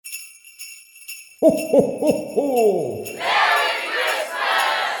Ho, ho, ho, ho!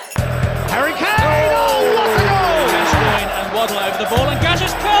 Harry Kane! Oh, what a goal! Gascoigne and Waddle over the ball, and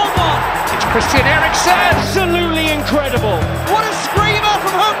Gages curled one. It's Christian Eriksen. Absolutely incredible. What a screamer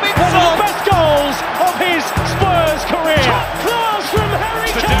from Heung-min Son. One of the best goals of his Spurs career. Top class from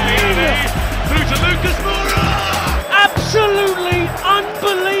Harry Kane. Through to Lucas Moura. Absolutely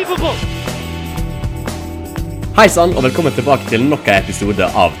unbelievable. Hei sann, og velkommen tilbake til nok en episode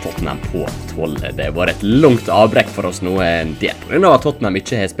av Tottenham på 12. Det var et langt avbrekk for oss nå, en del på grunn av at Tottenham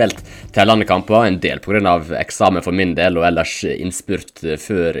ikke har spilt tellende kamper, en del på grunn av eksamen for min del og ellers innspurt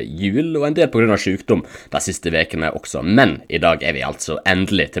før jul, og en del på grunn av sykdom de siste vekene også. Men i dag er vi altså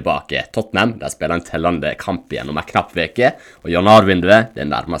endelig tilbake. Tottenham, de spiller en tellende kamp igjen om en knapp veke, og januarvinduet, det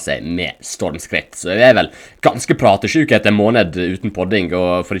nærmer seg med stormskritt. Så vi er vel ganske pratesyke etter en måned uten podding,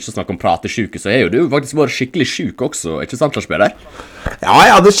 og for ikke å snakke om pratesyke, så er jo du faktisk vært skikkelig syk også, ikke sant, Lars Peder? Ja,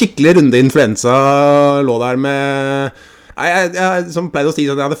 jeg hadde skikkelig runde influensa, lå der med... Jeg som pleide å si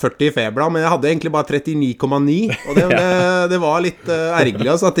at jeg hadde 40 i feber, men jeg hadde egentlig bare 39,9, og det var litt ergerlig,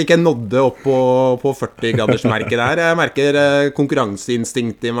 altså, at jeg ikke nådde opp på 40-gradersmerket der. Jeg merker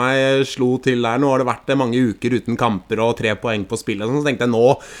konkurranseinstinkt i meg slo til der. Nå har det vært mange uker uten kamper og 3 poeng på spillet, så tenkte jeg nå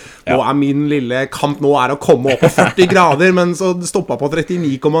er min lille kamp nå er å komme opp på 40 grader, men så stoppet på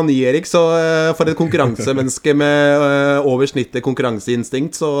 39,9, Erik, så for et konkurransemenneske med over snittet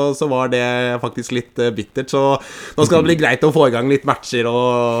konkurranseinstinkt, så var det faktisk litt bittert, så nå skal det bli greit å få i gang litt matcher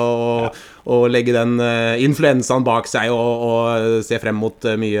og legge den influensaen bak seg og se frem mot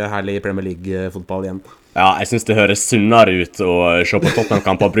mye herlig Premier League-fotball igjen. Ja, jeg synes det høres sunnere ut å se på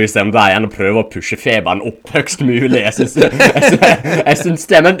Tottenham-kamp og bry seg om det igjen og prøve å pushe feberen opp høgst mulig. Jeg synes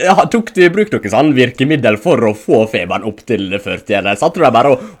det, men tok du i bruk noe sånn virkemiddel for å få feberen opp til 40, eller satt du der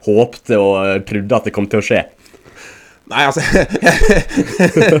bare og håpte og trodde at det kom til å skje? Nei, altså, jeg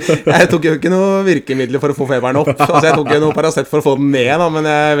tok jo ikke noe virkemidler for å få feberen opp. Altså, jeg tok jo noe Paracet for å få den ned, da, men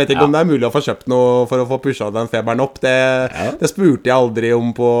jeg vet ikke om det er mulig å få kjøpt noe for å få pushet den feberen opp. Det spurte jeg aldri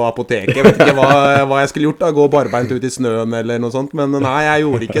om på apoteket. Jeg vet ikke hva jeg skulle gjort, da, gå barbeint ut i snøen eller noe sånt, men nei, jeg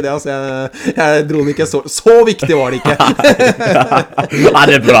gjorde ikke det, altså, jeg dro den ikke så viktig var det ikke. Nei,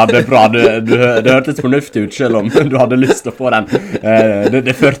 det er bra. Det hørtes fornuftig ut, selv om du hadde lyst til å få den.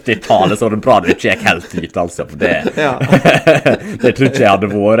 Det 40-tallet, så var det bra du ikke gikk helt dit, altså, for det... Ja. Det tror ikke jeg hadde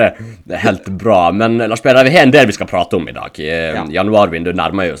vært helt bra. Men Lars Peder, vi har en del vi skal prate om i dag. Januarvinduet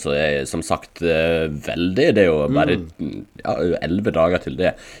nærmer jo så som sagt veldig. Det er jo bare 11 dager til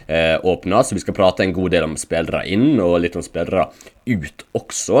det åpner, så vi skal prate en god del om spillere inn og litt om spillere ut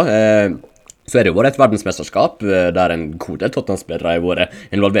også. Så er det jo vært et verdensmesterskap der en god del Tottenham-spillere har vært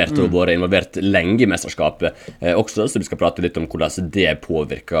involvert og vært involvert lenge i mesterskapet også, så vi skal prate litt om hvordan det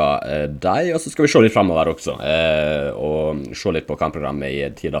påvirker deg, og så skal vi se litt fremover også, og se litt på kampprogrammet i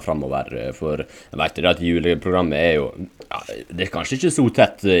tida fremover, for jeg vet at juleprogrammet er jo, det er kanskje ikke så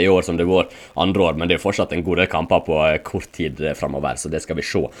tett i år som det var andre år, men det er fortsatt en god del kamper på kort tid fremover, så det skal vi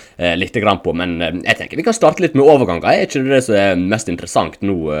se litt grann på, men jeg tenker vi kan starte litt med overganger. Er ikke det som er mest interessant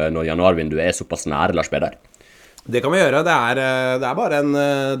nå når januarvinduet er såpass nære, Lars Peder? Det kan vi gjøre. Det er bare en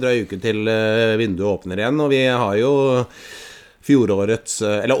drøy uke til vinduet åpner igjen, og vi har jo årets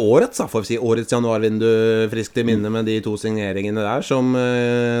januarvindu friskt i minne med de 2 signeringene der som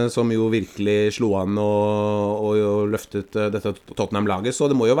jo virkelig slo an og løftet dette Tottenham-laget, så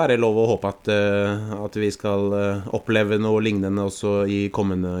det må jo være lov å håpe at vi skal oppleve noe lignende også i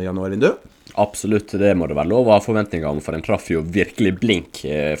kommende januarvindu. Absolutt, det må det være lov å ha forventninger om, for en traff jo virkelig blink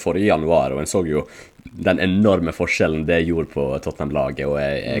forrige januar, og en så jo den enorme forskjellen det gjorde på Tottenham-laget, og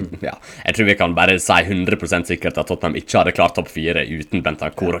jeg tror vi kan bare si 100% sikkert at Tottenham ikke hadde klart topp 4 uten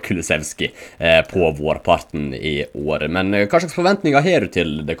Bentancur og Kulusevski på vårparten i år. Men hva slags forventninger har du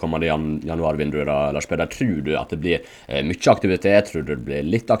til det kommende januarvinduet da, Lars Peder? Tror du at det blir mye aktivitet? Tror du det blir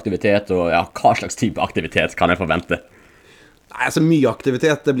litt aktivitet? Og hva slags type aktivitet kan jeg forvente? Nei, altså mye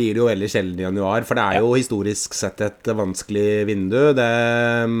aktivitet, det blir det jo veldig sjelden i januar, for det er jo historisk sett et vanskelig vindu.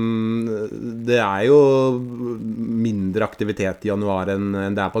 Det er jo mindre aktivitet i januar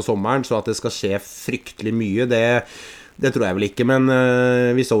enn det er på sommeren, så at det skal skje fryktelig mye, det tror jeg vel ikke, men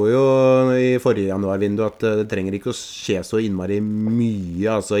vi så jo i forrige januarvindu at det trenger ikke å skje så innmari mye,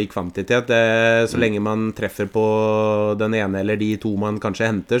 altså i kvantitet. Så lenge man treffer på den ene eller de 2 man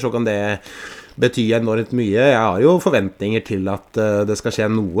kanskje henter, så kan det betyr enormt mye. Jeg har jo forventninger til at det skal skje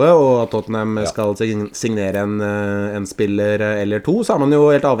noe, og at Tottenham skal signere en spiller eller 2, så er man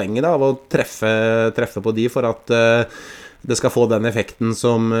jo helt avhengig av å treffe på de for at det skal få den effekten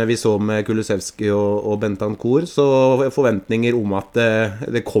som vi så med Kulusevski og Bentancur, så forventninger om at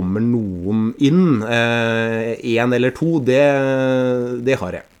det kommer noen inn, en eller 2, det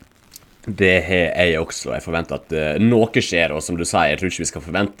har jeg. Det har jeg også. Jeg forventer at noe skjer, og som du sier, jeg tror ikke vi skal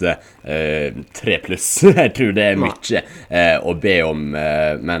forvente 3+. Jeg tror det mye å be om,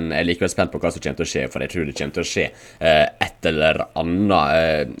 men jeg er likevel spent på hva som kommer til å skje, for jeg tror det kommer til å skje et eller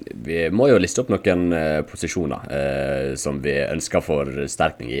annet. Vi må jo liste opp noen posisjoner som vi ønsker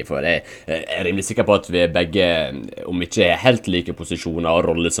forsterkning i, for jeg er rimelig sikker på at vi begge, om ikke er helt like posisjoner og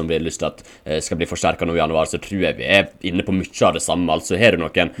roller som vi har lyst til at skal bli forsterket nå i januar, så tror jeg vi er inne på mye av det samme. Altså her er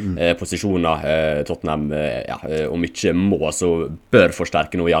noen posisjoner Tottenham, om ikke må, så bør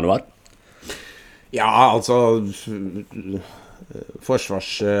forsterke nå i januar. Ja, altså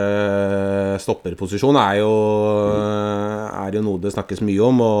forsvarsstopperposisjon er jo noe det snakkes mye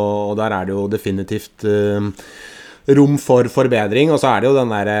om, og der er det jo definitivt rom for forbedring, og så er det jo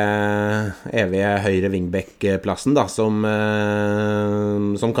den der evige høyre wingback-plassen da, som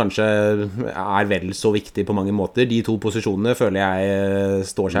kanskje er vel så viktig på mange måter. De to posisjonene føler jeg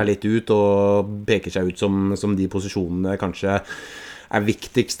står seg litt ut og peker seg ut som de posisjonene kanskje er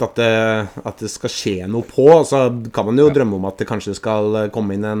viktigst at det skal skje noe på. Så kan man jo drømme om at det kanskje skal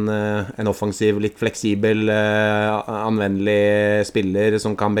komme inn en offensiv, litt fleksibel, anvendelig spiller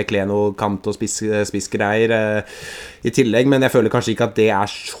som kan bekle noe kant- og spissgreier i tillegg, men jeg føler kanskje ikke at det er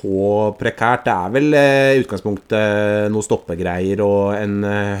så prekært. Det er vel i utgangspunktet noe stoppegreier og en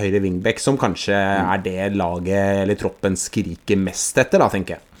høyre wingback som kanskje er det laget eller troppen skriker mest etter da,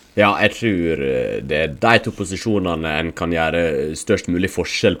 tenker jeg. Ja, jeg tror det er de to posisjonene en kan gjøre størst mulig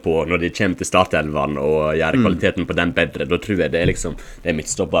forskjell på når de kommer til startelveren og gjøre kvaliteten på den bedre. Da tror jeg det er liksom det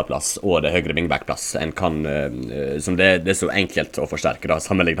midtstopperplass og det høyre wingbackplass en kan, som det er så enkelt å forsterke da,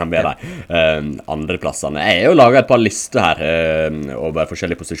 sammenlignet med de andre plassene. Jeg har jo laget et par lister her over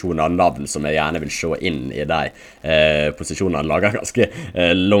forskjellige posisjoner og navn som jeg gjerne vil se inn i de posisjonene. Laget ganske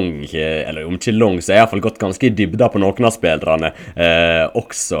lang, eller om ikke lang, så jeg har i hvert fall gått ganske i dybda på noen av spillerne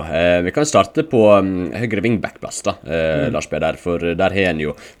også. Vi kan starte på høyre wingback-plass da, Lars Peder, for der har en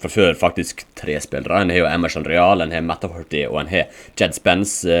jo fra før faktisk 3 spillere. En har jo Emerson Real, en har Matt Doherty og en har Jed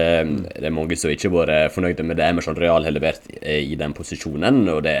Spence. Det er mange som ikke var fornøyde med det Emerson Real har levert i den posisjonen,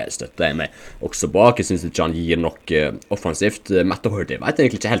 og det støtter jeg meg også bak. Jeg synes ikke han gir nok offensivt. Matt Doherty vet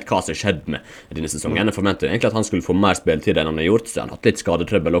egentlig ikke helt hva som skjedde med denne sesongen. Jeg forventet egentlig at han skulle få mer spilletid enn han har gjort, så han har hatt litt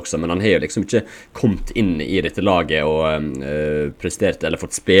skadetrøbbel også, men han har jo liksom ikke kommet inn i dette laget og prestert eller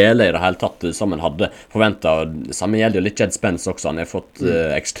fått spille i det hele tatt som han hadde forventet. Samme gjelder jo litt Jed Spence også. Han har fått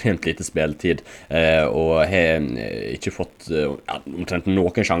ekstremt lite spilletid og har ikke fått omtrent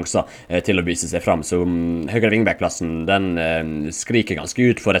noen sjanser til å vise seg frem. Så høyre wingback-plassen, den skriker ganske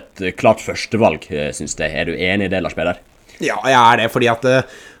ut for et klart førstevalg, synes jeg. Er du enig i det, Lars Peder? Ja, jeg er det, fordi at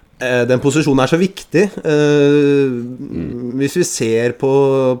den posisjonen er så viktig. Hvis vi ser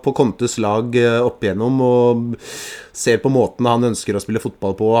på Contes lag opp igjennom og ser på måten han ønsker å spille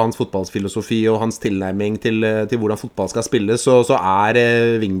fotball på, hans fotballfilosofi og hans tilnærming til hvordan fotball skal spilles, så er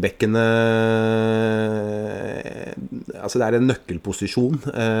wingbackene altså det er en nøkkelposisjon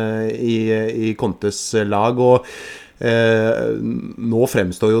i Contes lag, og nå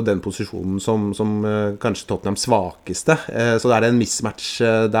fremstår jo den posisjonen som kanskje Tottenhams svakeste, så det er en mismatch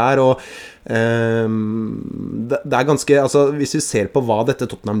der, og det er ganske, altså hvis vi ser på hva dette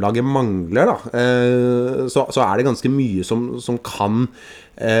Tottenham-laget mangler da, så er det ganske mye som kan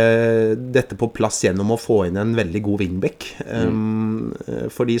dette på plass gjennom å få inn en veldig god wingback,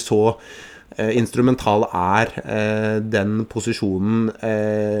 fordi så instrumental den posisjonen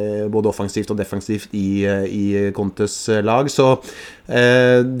både offensivt og defensivt i Contes lag, så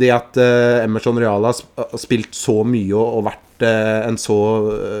det at Emerson Real har spilt så mye og vært en så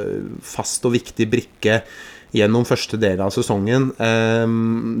fast og viktig brikke gjennom første del av sesongen,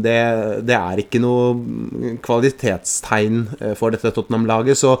 det er ikke noe kvalitetstegn for dette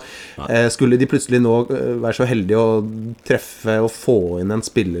Tottenham-laget, så skulle de plutselig nå være så heldige å treffe og få inn en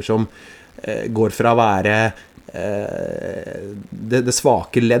spiller som går fra å være det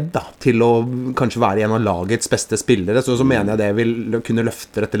svake ledd da, til å kanskje være en av lagets beste spillere, så mener jeg det vil kunne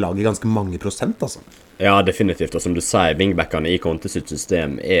løfte dette laget ganske mange prosent, altså. Ja, definitivt, og som du sier, wingbackene i Contes sitt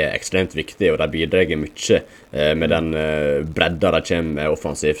system er ekstremt viktige, og de bidrar mye med den bredda de kommer med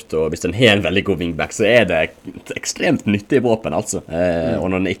offensivt, og hvis den har en veldig god wingback, så er det et ekstremt nyttig våpen, altså. Og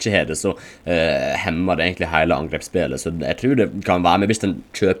når den ikke har det, så hemmer det egentlig hele angrepsspillet, så jeg tror det kan være med hvis den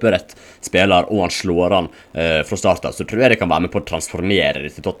kjøper et spiller, og han slår han fra starten, så tror jeg det kan være med på å transformere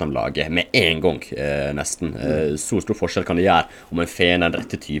dette Tottenham-laget med en gang, nesten. Så stor forskjell kan det gjøre om en finner den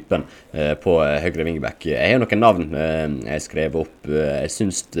rette typen på høyre wingback. Jeg har noen navn jeg skrev opp. Jeg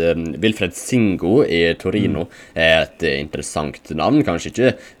synes Wilfred Singo i Torino er et interessant navn. Kanskje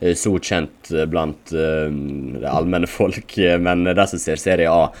ikke så kjent blant det allmenne folk, men de som ser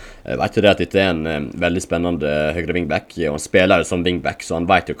Serie A, vet jo det at dette er en veldig spennende høyre wingback, og han spiller jo som wingback, så han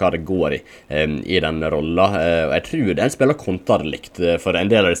vet jo hva det går i den rollen. Og jeg tror den spiller kontralikt, for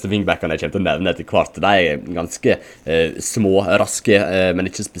en del av disse wingbackene jeg kommer til å nevne etter hvert, de er ganske små, raske, men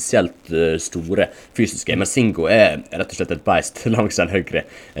ikke spesielt store fysiske. Men Singo er rett og slett et beist langs den høyre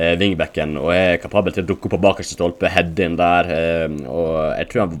wingbacken, og er kapabel til å dukke på bakerste stolpe, head in der, og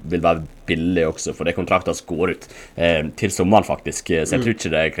jeg tror han vil være billig også, for det kontrakten går ut til sommeren faktisk, så jeg tror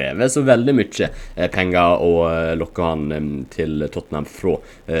ikke det krever så veldig mye penger å lokke han til Tottenham fra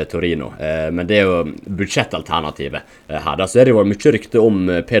Torino, men det er jo budsjettalternativet her. Da så er det jo mye rykte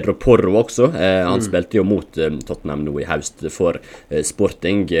om Pedro Porro også. Han spilte jo mot Tottenham nå i høst for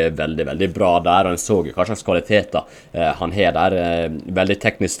Sporting, veldig, veldig bra der, og han så hva slags kvaliteter han har der. Veldig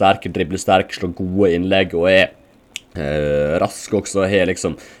teknisk sterk, driblesterk, slår gode innlegg og er rask også, har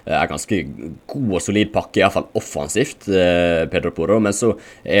liksom ganske god og solid pakke, i hvert fall offensivt, Pedro Porro, men så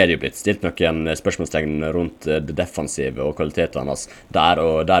er det jo blitt stilt noen spørsmålstegn rundt det defensive og kvalitetene hans der,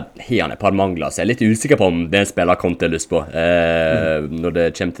 og der har han et par mangler, så jeg er litt usikker på om det spiller kom til lyst på når det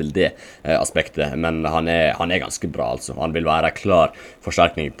kommer til det aspektet, men han er ganske bra, altså. Han vil være klar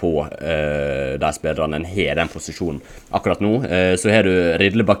forsterkning på der spillerne har den posisjonen. Akkurat nå så har du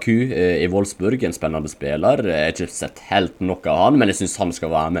Ridle Baku i Wolfsburg, en spennende spiller. Jeg har ikke sett helt noe av han, men jeg synes han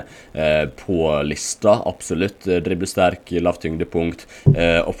skal være med på lista, absolutt. Driblesterk, lavt tyngdepunkt,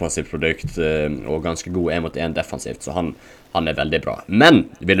 offensivt produkt og ganske god 1-mot-1 defensivt, så han er veldig bra. Men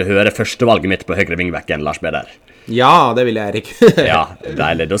vil du høre førstevalget mitt på høyre wingbacken, Lars Beder? Ja, det vil jeg, Erik. Ja,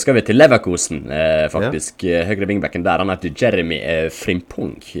 deilig. Da skal vi til Leverkusen, faktisk. Ja. Høyre wingbacken der, han heter Jeremy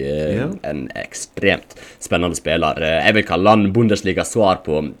Frimpong. En ekstremt spennende spiller. Jeg vil kalle han Bundesliga-svar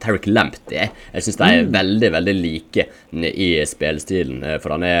på Tariq Lamptey. Jeg synes de er veldig, veldig like i spillestilen,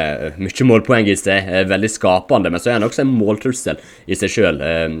 for han er mye målpoeng i seg, veldig skapende, men så er han også en måltrussel i seg selv.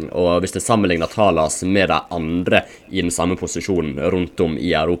 Og hvis det sammenligner Talas med de andre i den samme posisjonen rundt om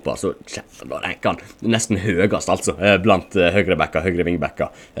i Europa, så ranker han nesten høyest, altså, blant høyrebacker, høyre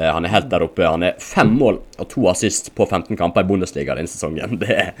wingbacker. Han er helt der oppe. Han er 5 mål og 2 assist på 15 kamper i Bundesliga denne sesongen.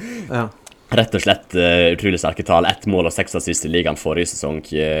 Det er rett og slett utrolig sterke tall. 1 mål og 6 assist i ligaen forrige sesong.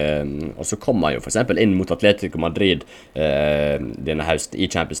 Og så kom han jo for eksempel inn mot Atletico Madrid denne høst i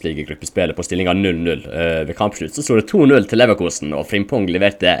Champions League-gruppespillet på stillinga 0-0. Ved kampslutt så det 2-0 til Leverkusen, og Frimpong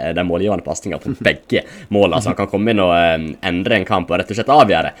leverte den målgivende passningen på begge målene, så han kan komme inn og endre en kamp og rett og slett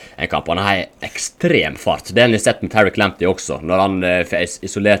avgjøre en kamp. Han har ekstrem fart. Det har vi sett med Tariq Lamptey også. Når han får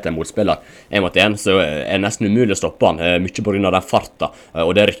isolert en motspiller 1-mot-1, så er det nesten umulig å stoppe han, mye på grunn av den farta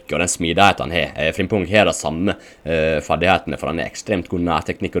og det rykket og den smidigheten han har. Frimpong har de samme ferdighetene, for han er ekstremt god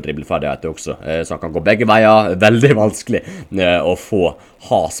nærteknikk og dribleferdigheter også, så han kan gå begge veier. Veldig vanskelig å få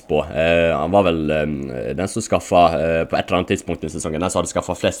has på. Han var vel den som skaffet på et eller annet tidspunkt i sesongen, den som hadde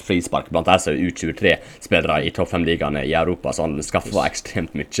skaffet flest frispark blant der som U23-spillere i topp 5-ligaene i Europa, så han skaffet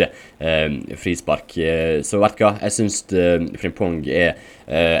ekstremt mye frispark. Så vet du hva, jeg synes Frimpong er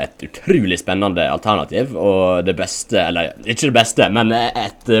et utrolig spennende alternativ, og det beste, eller ikke det beste, men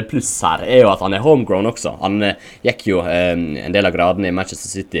et pluss her er jo at han er homegrown også. Han gikk jo en del av gradene i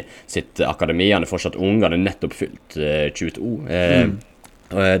Manchester City sitt akademi. Han er fortsatt ung, han er nettopp fylt 22.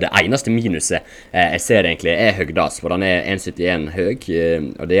 Det eneste minuset jeg ser egentlig er høgdas, for han er 1,71 høg,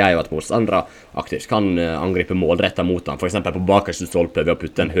 og det er jo at motstandere aktivt kan angripe målrettet mot han. For eksempel på bakerste stolpe ved å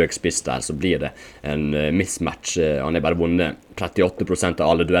putte en høg spiss der, så blir det en mismatch. Han er bare vunnet 38%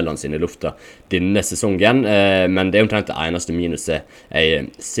 av alle duellene sine i lufta denne sesongen, men det er omtrent det eneste minuset jeg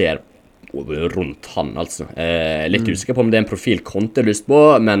ser rundt han, altså. Litt usikker på om det er en profil Conte har lyst på,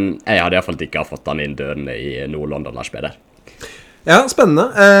 men jeg hadde i hvert fall ikke fått han inn dørene i Nord-London Lars Peder. Ja,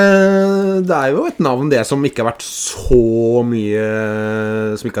 spennende. Det er jo et navn det som ikke har vært så mye,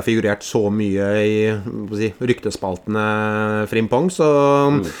 som ikke har figurert så mye i ryktespaltene Frimpong, så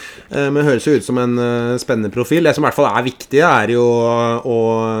men høres jo ut som en spennende profil. Det som i hvert fall er viktig er jo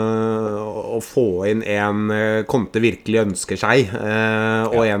å få inn en Conte virkelig ønsker seg,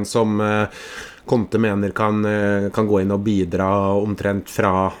 og en som Conte mener kan gå inn og bidra omtrent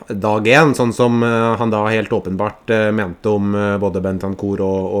fra dag 1, sånn som han da helt åpenbart mente om både Bentancur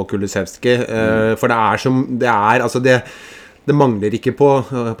og Kulusevski. For det er det mangler ikke på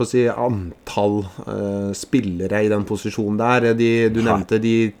å si, antall spillere i den posisjonen der. Du nevnte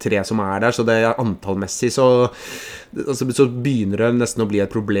de 3 som der, så det antallmessig så begynner det nesten å bli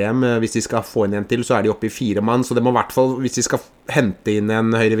et problem. Hvis de skal få inn en til, så de oppe i 4 mann, så det må I hvert fall, hvis de skal hente inn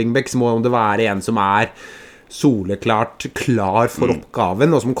en høyre wingback, så må det være en som soleklart klar for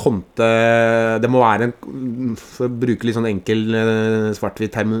oppgaven, og som Conte, det må være for å bruke litt sånn enkel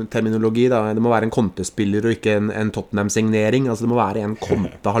svart-hvitt terminologi da, det må være en Conte-spiller og ikke en Tottenham-signering, altså det må være en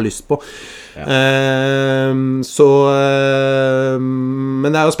Conte har lyst på. Men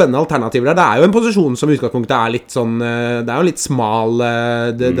det jo spennende alternativer der. Det jo en posisjon som I utgangspunktet litt sånn, det jo litt smal,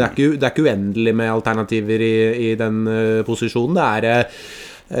 det ikke uendelig med alternativer I den posisjonen, det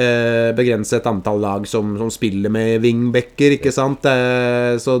begrenset antall lag som spiller med wingbacker, ikke sant?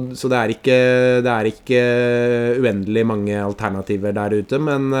 Så det ikke uendelig mange alternativer der ute,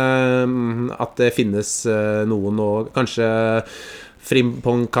 men at det finnes noen, og kanskje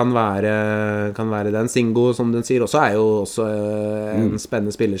Frimpong kan være den. Singo, som den sier, også jo også en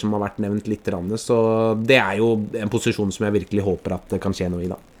spennende spiller som har vært nevnt litt, så det jo en posisjon som jeg virkelig håper at det kan skje noe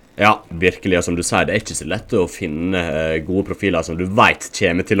I da. Ja, virkelig, og som du sier, det ikke så lett å finne gode profiler som du vet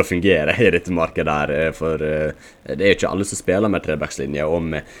kommer til å fungere I dette markedet der, for det ikke alle som spiller med trebackslinje og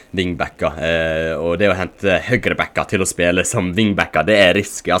med wingbacker, og det å hente høyrebacker til å spille som wingbacker, det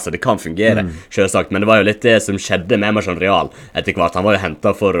risky, altså det kan fungere, selvsagt, men det var jo litt det som skjedde med Emerson Real etter hvert. Han var jo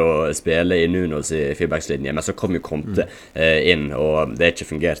hentet for å spille I Nunos I firebackslinje, men så kom jo Conte inn, og det ikke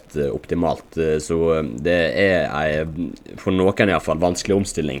fungert optimalt, så det for noen I hvert fall vanskelig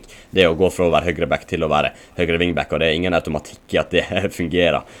omstilling det å gå fra å være høyreback til å være høyre wingback, og det ingen automatikk I at det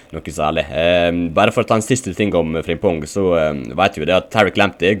fungerer noe særlig. Bare for å ta en siste ting om Frimpong, så vet vi det at Tariq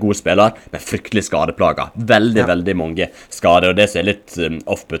Lamptey god spiller, men fryktelig skadeplager. Veldig mange skader, og det som litt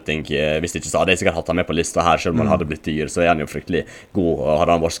off-putting, hvis ikke så hadde jeg sikkert hatt han med på lista her, selv om han hadde blitt dyr, så han jo fryktelig god, og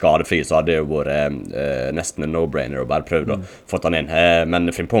hadde han vært skadefri, så hadde det jo vært nesten en no-brainer å bare prøve å få han inn.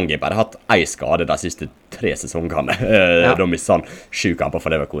 Men Frimpong har bare hatt en skade de siste 3 sesongene. Da mistet han 7 kamper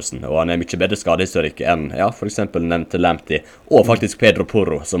for Leverkusen, og han mye bedre skadehistorikk enn, for eksempel nevnte Lamptey, og faktisk Pedro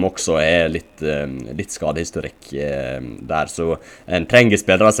Porro, som også litt skadehistorikk der, så en trenger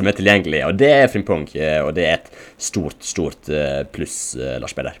spillere som tilgjengelige, og det Frimpong, og det et stort pluss,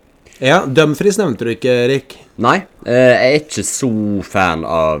 Lars Peder. Ja, Dumfries nevnte du ikke, Erik. Nei, jeg ikke så fan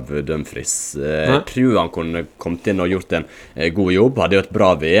av Dumfries. Jeg tror han kunne kommet inn og gjort en god jobb. Hadde jo et bra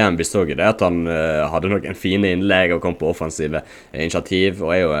VM, vi så det, at han hadde noen fine innlegg og kom på offensive initiativ,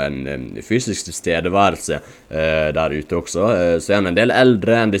 og jo en fysisk tilstedeværelse der ute også. Så han en del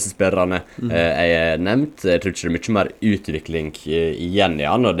eldre enn disse spillerne jeg nevnt. Jeg tror ikke det mye mer utvikling igjen I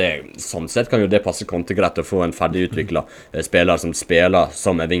han, og det, sånn sett kan jo det passe kontegrett å få en ferdig utviklet spiller som spiller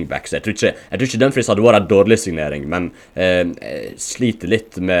som en wingback. Så jeg tror ikke Dumfries hadde vært en dårlig signering, men sliter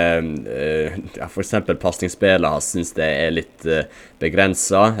litt med for eksempel passningsspillet. Han synes det litt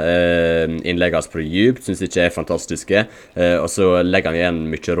begrenset. Innleggene på djupt synes ikke fantastiske, og så legger han igjen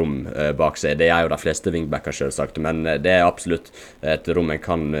mye rom bak seg. Det jo de fleste wingbacker selvsagt, men det absolutt et rom en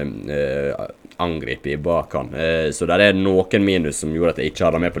kan angripe I bak han. Så det noen minus som gjorde at jeg ikke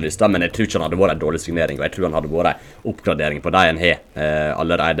hadde med på lista, men jeg tror ikke han hadde vært en dårlig signering, og jeg tror han hadde vært en oppgradering på det en har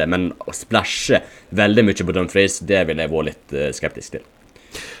allerede. Men å splashe veldig mye på Dumfries, det vil jeg være litt skeptisk til.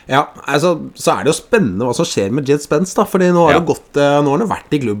 Ja, altså, så det jo spennende hva som skjer med Jed Spence da, fordi nå har det gått, nå har han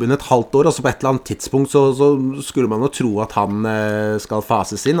vært I klubben et halvt år, og så på et eller annet tidspunkt så skulle man jo tro at han skal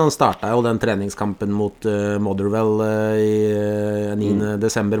fases inn. Han startet jo den treningskampen mot Motherwell I 9.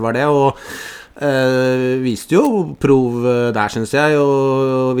 desember var det, og viste jo prov der, synes jeg,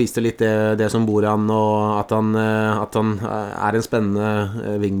 og viste litt det som bor I han, og at han en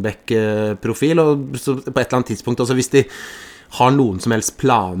spennende wingback-profil, og så på et eller annet tidspunkt også, hvis de har noen som helst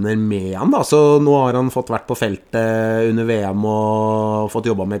planer med han da, så nå har han fått vært på feltet under VM og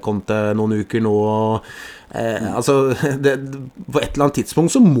fått jobbet med Conte noen uker nå, og altså på et eller annet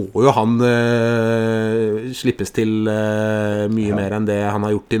tidspunkt så må jo han slippes til mye mer enn det han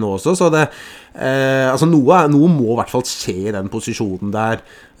har gjort til nå også, så det altså noe må I hvert fall skje I den posisjonen der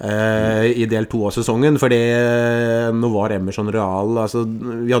I del 2 av sesongen, fordi nå var Emerson Real, altså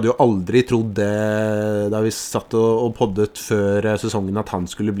vi hadde jo aldri trodd det da vi satt og poddet før sesongen at han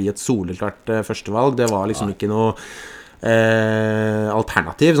skulle bli et soleklart førstevalg. Det var liksom ikke noe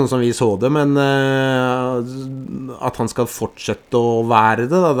alternativ, sånn som vi så det, men at han skal fortsette å være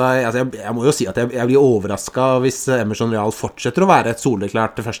det da, altså jeg må jo si at jeg blir overrasket hvis Emerson Royal fortsetter å være et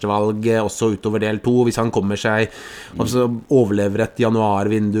soleklart førstevalg også utover del 2, hvis han kommer seg altså, overlever et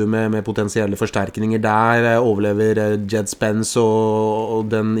januarvindu med potensielle forsterkninger der, overlever Jed Spence og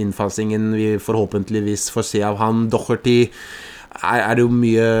den innfasingen vi forhåpentligvis får se av han. Doherty er det jo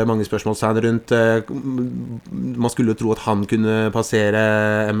mange spørsmålstegn rundt. Man skulle jo tro at han kunne passere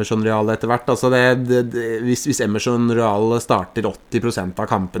Emerson Royal etter hvert. Altså hvis Emerson Royal starter 80%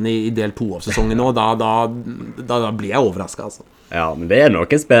 av kampen i del 2 av sesongen nå, da blir jeg overrasket, altså. Ja, men det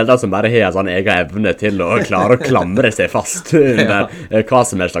noen spillere som bare har en sånn egen evne til å klare å klamre seg fast under hva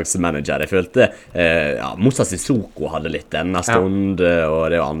som slags manager. Jeg følte Moussa Sissoko hadde litt denne stund,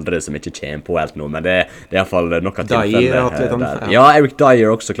 og det er jo andre som ikke kommer på helt nå, men det er i hvert fall noe tilfelle. Ja, Eric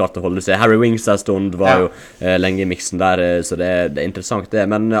Dyer også klart å holde seg. Harry Winks en stund var jo lenge i miksen der, så det er interessant det.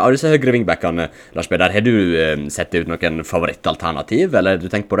 Men av disse høyre wingbackene, Lars Peder, har du sett ut noen favorittalternativ, eller har du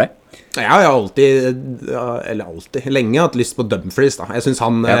tenkt på det? Ja, jeg har alltid lenge hatt lyst på Dumfries da. Jeg synes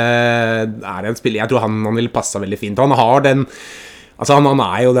han er en spiller, jeg tror han vil passe veldig fint. Han har den, altså han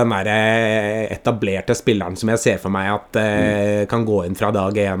er jo den der etablerte spilleren som jeg ser for meg at kan gå inn fra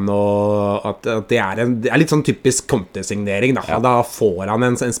dag 1, og at det er litt sånn typisk kontesignering da. Da får han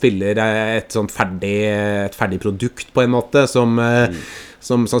en spiller, et sånt ferdig produkt på en måte, som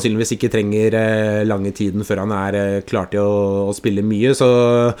sannsynligvis ikke trenger lange tiden før han er klar til å spille mye, så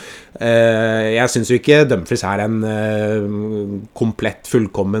jeg synes jo ikke Dumfries er en komplett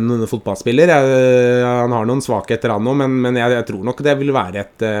fullkommen fotballspiller. Han har noen svakheter han nå, men jeg tror nok det vil være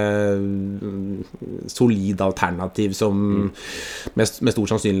et solid alternativ som med stor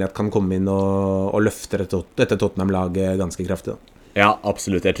sannsynlighet kan komme inn og løfte dette Tottenham-laget ganske kraftig da. Ja,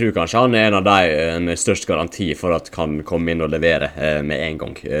 absolutt. Jeg tror kanskje han er en av de med størst garanti for at kan komme inn og levere med en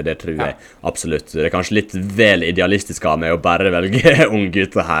gang. Det tror jeg absolutt. Det er kanskje litt vel idealistisk av meg å bare velge unge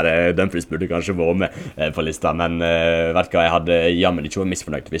gutter her. Dumfries burde kanskje være med på lista, men vet hva, jeg hadde jammen ikke vært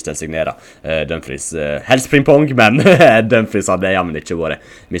misfornøyd hvis jeg signerer Dumfries. Helst Frimpong, men Dumfries hadde jammen ikke vært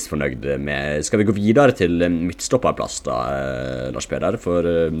misfornøyd med. Skal vi gå videre til midtstopperplass da, Lars Peder? For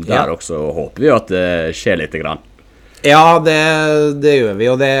der også håper vi at det skjer litt grann. Ja, det gjør vi,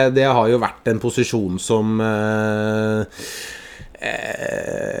 og det har jo vært en posisjon som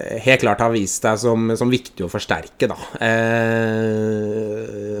helt klart har vist seg som viktig å forsterke da.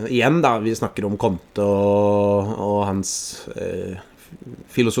 Igjen da, vi snakker om Conte og hans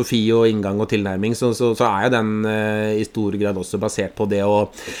filosofi og inngang og tilnærming, så er jo den i stor grad også basert på det å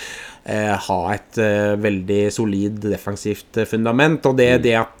ha et veldig solid defensivt fundament, og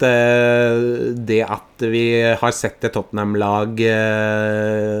det at vi har sett et Tottenham-lag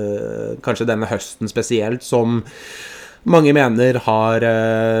kanskje denne høsten spesielt, som mange mener har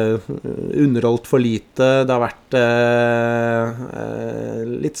underholdt for lite. Det har vært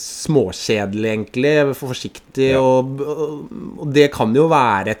litt småkjedelig egentlig, for forsiktig, og det kan jo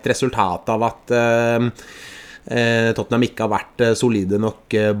være et resultat av at Tottenham ikke har vært solide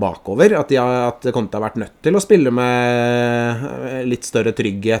nok bakover, at Conte har vært nødt til å spille med litt større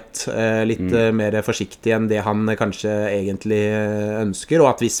trygghet, litt mer forsiktig enn det han kanskje egentlig ønsker,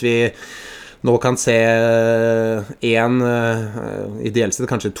 og at hvis vi nå kan se ideelt sett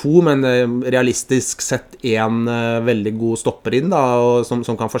kanskje 2, men realistisk sett en veldig god stopper inn da, og som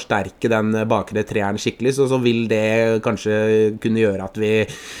kan forsterke den bakre treeren skikkelig, så vil det kanskje kunne gjøre at vi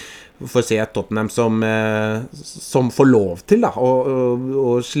får se et Tottenham som får lov til da,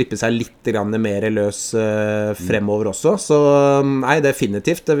 å slippe seg litt grann mer løs fremover også. Så nei,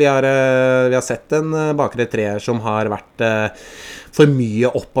 definitivt. Vi har sett en bakre treer som har vært for mye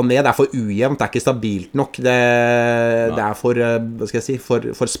opp og ned. Det er for ujevnt, det er ikke stabilt nok. Det er for, hva skal jeg si,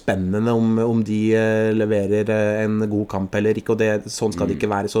 for spennende om de leverer en god kamp eller ikke, og sånn skal det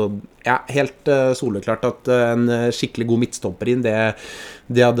ikke være. Så ja, helt soleklart at en skikkelig god midtstopper inn,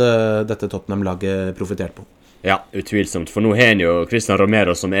 det hadde dette Tottenham-laget profitert på. Ja, utvilsomt. For nå har han jo Christian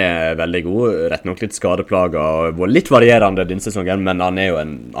Romero som er veldig god, rett nok litt skadeplaga og litt varierende denne sesongen, men han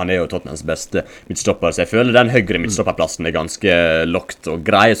er jo Tottenhams beste midtstopper, så jeg føler den høyre midtstopperplassen er ganske lokt og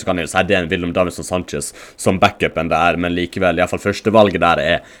grei, så kan jeg jo si det er en Willem Davinson Sanchez som backupen der, men likevel, i hvert fall første valget der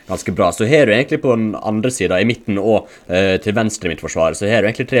er ganske bra. Så her er du egentlig på den andre siden, i midten og til venstre i midtforsvaret, så her er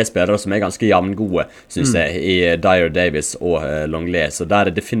du egentlig 3 spillere som er ganske jevngode, synes jeg, i Dyer, Davis og Longley, så der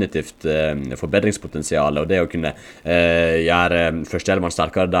er definitivt forbedringspotensial, og det å kunne gjøre første elveren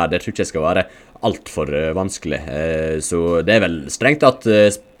sterkere der, det tror ikke jeg skal være alt for vanskelig. Så det er vel strengt at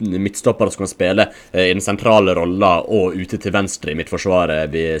midtstoppere skal spille i den sentrale rollen og ute til venstre i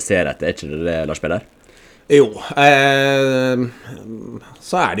midtforsvaret vi ser etter, er ikke det, Lars Peder? Jo,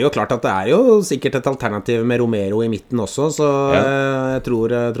 så det jo klart at det jo sikkert et alternativ med Romero I midten også, så jeg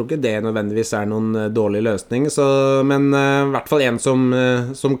tror ikke det nødvendigvis noen dårlig løsning, så, men I hvert fall en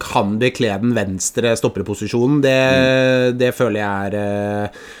som kan bekle den venstre stopperposisjonen, det føler jeg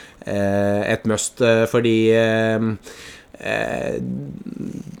et must, fordi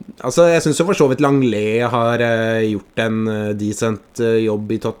altså, jeg synes jo for så vidt Langley har gjort en decent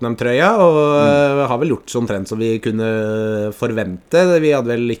jobb I Tottenham-trøya, og har vel gjort sånn trend som vi kunne forvente. Vi hadde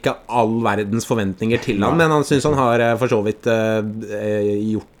vel ikke all verdens forventninger til han, men han synes han har for så vidt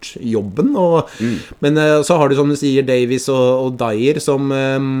gjort jobben. Men så har du, som du sier, Davies og Dyer som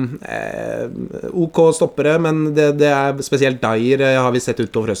OK stoppere, men det spesielt Dyer har vi sett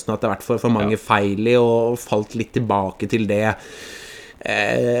utover høsten at det har vært for mange feil I, og falt litt tilbake til det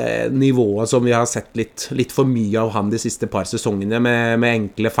nivået som vi har sett litt for mye av han de siste par sesongene med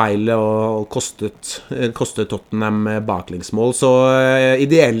enkle feil og kostet Tottenham baklengsmål, så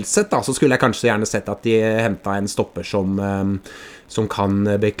ideelt sett da, så skulle jeg kanskje gjerne sett at de hentet en stopper som kan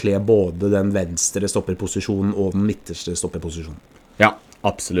bekle både den venstre stopperposisjonen og den midterste stopperposisjonen. Ja,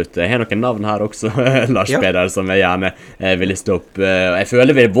 absolutt. Jeg har noen navn her også, Lars Peder, som jeg gjerne vil liste opp. Jeg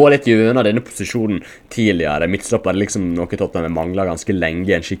føler vi var litt gjennom denne posisjonen tidligere. Midtstopper liksom noe Tottenham manglet ganske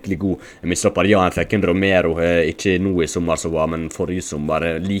lenge, en skikkelig god midtstopper. Ja, han fikk en Romero, ikke nå I sommer så var, men forrige sommer.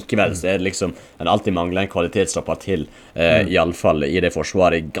 Likevel så det liksom, en alltid mangler en kvalitetsstopper til, I alle fall I det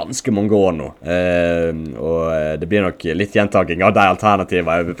forsvaret I ganske mange år nå. Og det blir nok litt gjentaking av de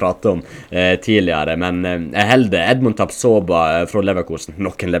alternativene jeg vil prate om tidligere, men jeg helder Edmund Tapsoba fra Leverkusen,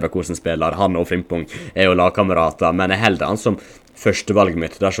 noen Leverkusen-spiller, han og Frimpong jo lagkamerater, men jeg helder han som førstevalget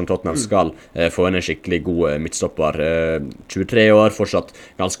mitt dersom Tottenham skal få en skikkelig god midtstopper. 23 år, fortsatt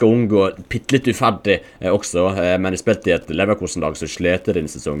ganske ung og pittlitt uferdig også, men jeg spilte I et Leverkusen-lag som sleter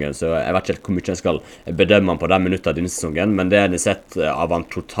denne sesongen, så jeg vet ikke hvor mye jeg skal bedømme han på den minutten denne sesongen, men det jeg har sett av han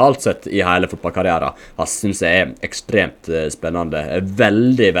totalt sett I hele fotballkarrieren, han synes jeg ekstremt spennende.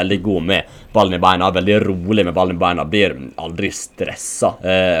 Veldig, veldig god med ballen I beina, veldig rolig med ballen I beina, blir aldri stresset,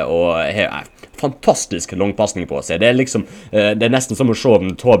 og har fantastisk langpassning på seg. Det liksom, det nesten som å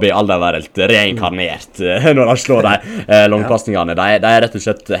se Toby Alderweireld reinkarnert når han slår de langpassningene. De rett og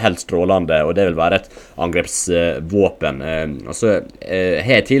slett helt strålende, og det vil være et angrepsvåpen. Og så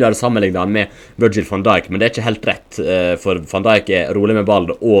har jeg tidligere sammenlignet han med Virgil van Dijk, men det ikke helt rett, for van Dijk rolig med ball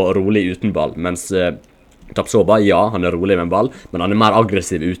og rolig uten ball, mens Tapsoba, ja, han rolig med en ball, men han mer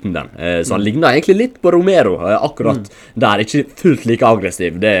aggressiv uten den. Så han ligner egentlig litt på Romero, akkurat der. Ikke fullt like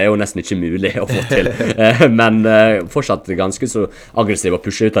aggressiv, det jo nesten ikke mulig å få til. Men fortsatt ganske så aggressiv og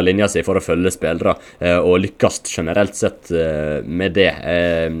pushe ut av linja si for å følge spillere, og lykkes generelt sett med det.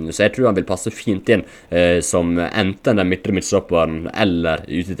 Så jeg tror han vil passe fint inn som enten den midtre midtstopperen eller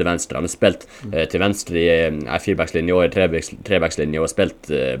ute til venstre. Han har spilt til venstre I en firebackslinje og I trebackslinje, og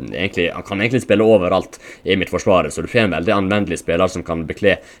spilt egentlig, han kan egentlig spille overalt I mitt forsvaret, så du får en veldig anvendelig spiller som kan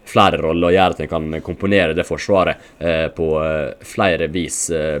bekle flere roller og gjøre at han kan komponere det forsvaret på flere vis,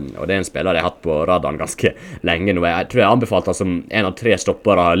 og det en spiller jeg har hatt på radaren ganske lenge nå. Jeg tror jeg anbefalte han som en av 3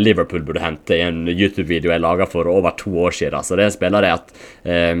 stoppere Liverpool burde hente I en YouTube-video jeg laget for over 2 år siden, så det en spiller jeg hatt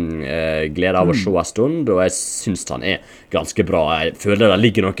glede av å se en stund, og jeg synes han ganske bra. Jeg føler det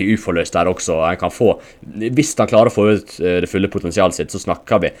ligger noe uforløst der også, og jeg kan få, hvis han klarer å få ut det fulle potensialet sitt, så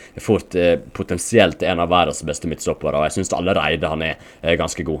snakker vi fort potensielt en av verdens beste midtstoppere, og jeg synes allerede han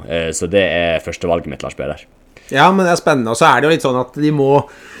ganske god. Så det første valget mitt, Lars Peder. Ja, men det spennende, og så det jo litt sånn at de må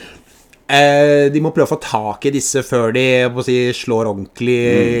prøve å få tak I disse før de på å si, slår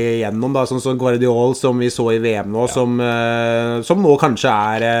ordentlig gjennom, da, sånn som Guardiol som vi så I VM nå, som nå kanskje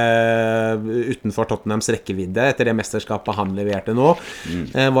utenfor Tottenhams rekkevidde etter det mesterskapet han leverte nå.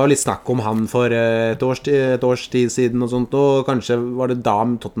 Det var jo litt snakk om han for et års tid siden og sånt, og kanskje var det da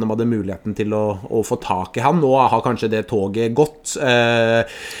Tottenham hadde muligheten til å få tak I han. Nå har kanskje det toget gått,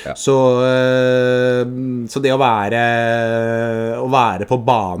 så det å være på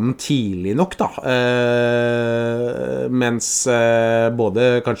banen tidlig nok da, mens både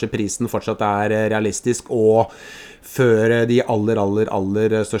kanskje prisen fortsatt realistisk, og før de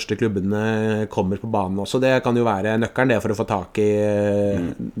aller største klubbene kommer på banen også. Det kan jo være nøkkelen det for å få tak I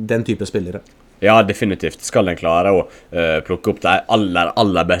den type spillere. Ja, definitivt. Skal en klare å plukke opp de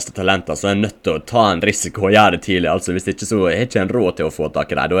aller beste talenter, så en nødt til å ta en risiko og gjøre det tidlig. Altså, hvis ikke så ikke en råd til å få tak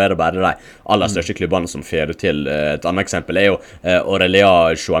I det. Da det bare de aller største klubbene som får det til. Et annet eksempel jo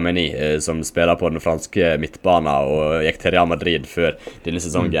Aurélien Tchouaméni, som spiller på den franske midtbanen og gikk til Real Madrid før denne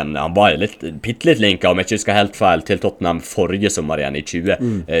sesongen. Han var litt linket, om jeg ikke husker helt feil, til Tottenham forrige sommer igjen I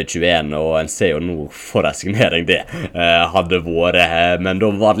 2021, og en ser jo nå for en signering det hadde vært. Men da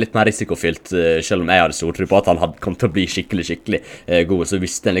var det litt mer risikofylt selv om jeg hadde stor tro på at han hadde kommet til å bli skikkelig god, så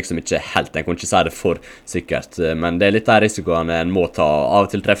visste en liksom ikke helt. En kunne ikke si det for sikkert, men det litt der risikoen en må ta. Av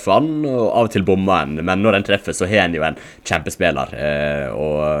og til treffer han, og av og til bommer en, men når en treffer så har en jo en kjempespiller,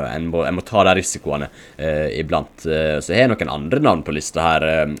 og en må ta de risikoene iblant. Så har jeg noen andre navn på lista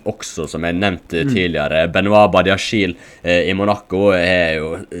her også, som jeg nevnte tidligere. Benoit Badiashile i Monaco har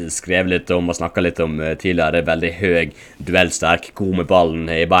jo skrevet litt om og snakket litt om tidligere. Veldig høy, duellsterk, god med ballen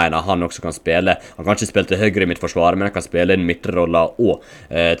i beina. Han også kan spille. Han kan ikke spille til høyre i mitt forsvar, men han kan spille inn midtroller og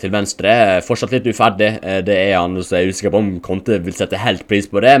til venstre. Fortsatt litt uferdig. Det er han, så jeg er usikker på om Conte vil sette helt pris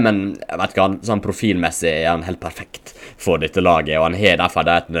på det, men jeg vet ikke, sånn profilmessig er han helt perfekt for dette laget, og han har de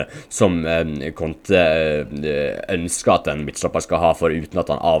ferdighetene som Conte ønsker at en midtstopper skal ha, for uten at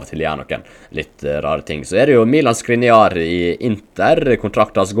han av og til gjør noen litt rare ting. Så er det jo Milan Skriniar i Inter.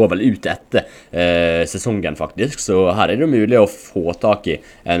 Kontrakten hans går vel ut etter sesongen faktisk, så her er det jo mulig å få tak i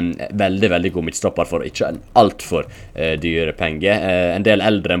en veldig god midtstopper for ikke en alt for dyre penger. En del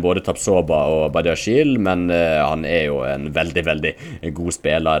eldre enn både Tapsoba og Badiashile, men han er jo en veldig god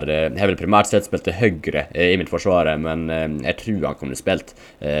spiller. Jeg har vel primært sett spilt til høyre i mitt forsvar, men jeg tror han kunne spilt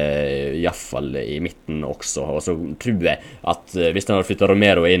i hvert fall i midten også, og så tror jeg at hvis han hadde flyttet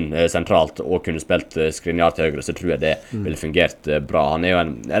Romero inn sentralt og kunne spilt Skriniar til høyre, så tror jeg det ville fungert bra. Han er jo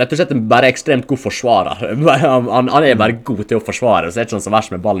rett og slett bare ekstremt god forsvarer. Han er bare god til å forsvare, så er det ikke sånn så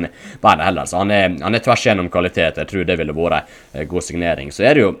verst med ballen i beina heller, så han er tvers gjennom kvalitet. Jeg tror det ville vært en god signering. Så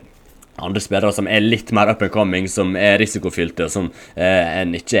er det jo andre spillere som er litt mer up and coming, som er risikofylte, og som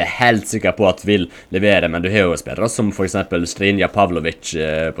en ikke er helt sikker på at vil levere, men du har jo spillere som for eksempel Strinja Pavlovic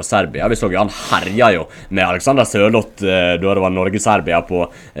på Serbia. Vi så jo han herja jo med Alexander Sørloth da det var Norge-Serbia på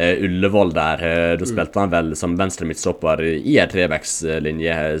Ullevål der. Da spilte han vel som venstre midtstopper i en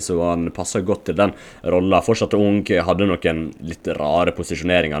trevekslinje, så han passer godt til den rollen. Fortsatt ung, hadde noen litt rare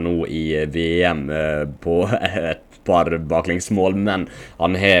posisjoneringer nå i VM på et par baklengsmål, men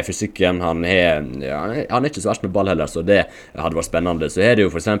han har fysikken, han er ikke så verst med ball heller, så det hadde vært spennende. Så er det jo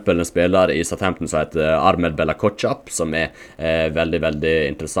for eksempel en spiller i Southampton som heter Ahmed Bella-Kotchap, som er veldig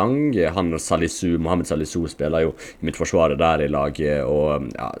interessant. Han og Mohamed Salisu spiller jo i mitt forsvar der i lag, og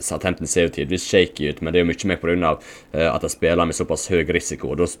Southampton ser jo tidvis shaky ut, men det er jo mye mer på grunn av at de spiller med såpass høy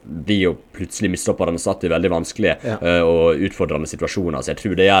risiko, og da blir jo plutselig midtstopperne satt i veldig vanskelige og utfordrende situasjoner, så jeg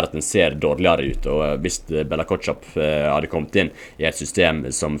tror det gjør at den ser dårligere ut, og hvis Bella-Kotchap hadde kommet inn i et system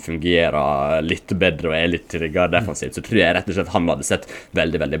som fungerer litt bedre og er litt tryggere defensivt, så tror jeg rett og slett han hadde sett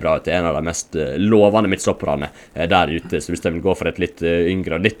veldig bra ut. Det er en av de mest lovende midtstopperne der ute, så hvis de vil gå for et litt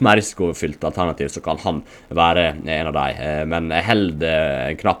yngre og litt mer risikofylt alternativ, så kan han være en av dem. Men jeg held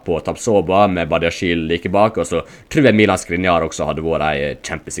en knapp på Tapsoba med Badiashile like bak, og så tror jeg Milan Skriniar også hadde vært en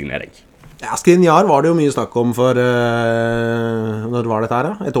kjempesignering. Ja, Skriniar var det jo mye snakk om for når var dette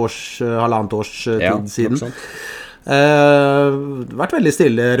her da? Halvannet års tid siden. Vært veldig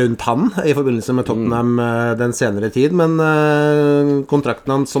stille rundt han i forbindelse med Tottenham den senere tid, men kontrakten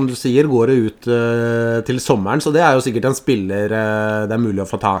hans, som du sier, går ut til sommeren, så det er jo sikkert en spiller det er mulig å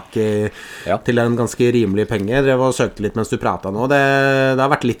få tak i til en ganske rimelig penger. Jeg var søkte litt mens du pratet nå. Det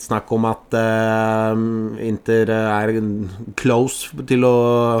har vært litt snakk om at Inter er close til å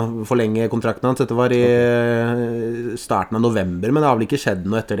forlenge kontrakten hans. Dette var i starten av november, men det har vel ikke skjedd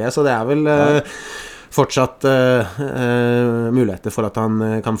noe etter det, så det er vel fortsatt muligheter for at han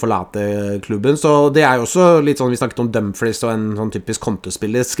kan forlate klubben. Så det er jo også litt sånn, vi snakket om Dumfries og en sånn typisk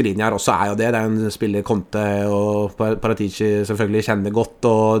Conte-spiller. Skriniar også er jo det. Det er en spiller Conte og Paratici selvfølgelig kjenner godt,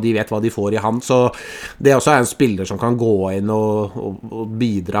 og de vet hva de får i han. Så det også er en spiller som kan gå inn og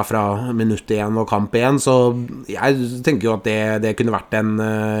bidra fra minutt 1 og kamp 1. Så jeg tenker jo at det kunne vært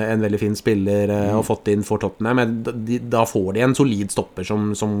en veldig fin spiller å fått inn for Tottenham. Men da får de en solid stopper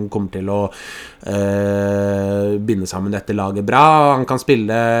som kommer til å binde sammen dette laget bra. Han kan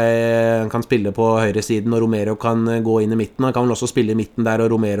spille på høyre siden, og Romero kan gå inn i midten. Han kan vel også spille i midten der, og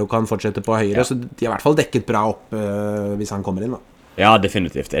Romero kan fortsette på høyre, så de er i hvert fall dekket bra opp hvis han kommer inn da. Ja,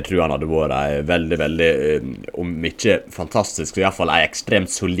 definitivt. Jeg tror han hadde vært veldig, om ikke fantastisk, så i hvert fall en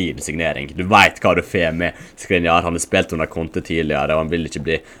ekstremt solid signering. Du vet hva du får med Skriniar. Han har spilt under Conte tidligere, og han vil ikke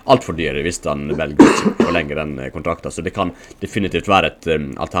bli alt for dyr hvis han velger å forlenge den kontrakten. Så det kan definitivt være et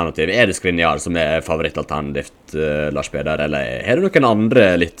alternativ. Er det Skriniar som er favorittalternativt, Lars Peder, eller er det noen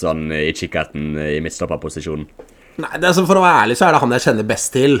andre litt sånn i kikkerten i midtstopperposisjonen? Nei, for å være ærlig så er det han jeg kjenner best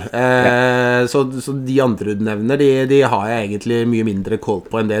til. Så de andre du nevner, de har jeg egentlig mye mindre koll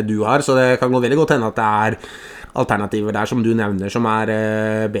på enn det du har, så det kan gå veldig godt hende alternativer der som du nevner som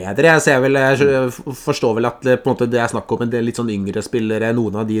bedre. Jeg forstår vel at på en måte det snakk om en del litt sånn yngre spillere,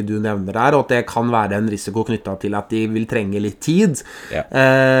 noen av de du nevner der, og at det kan være en risiko knyttet til at de vil trenge litt tid.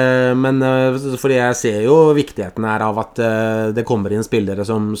 Men fordi jeg ser jo viktigheten her av at det kommer inn spillere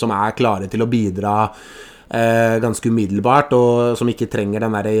som klare til å bidra ganske umiddelbart, og som ikke trenger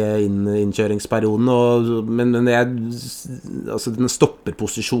den der innkjøringsperioden, men altså den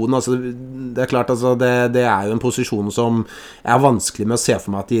stopperposisjonen, altså det klart, altså det jo en posisjon som vanskelig med å se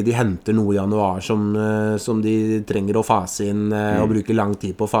for meg at de henter noe i januar som de trenger å fase inn og bruke lang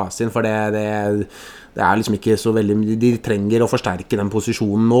tid på å fase inn, for det liksom ikke så veldig, de trenger å forsterke den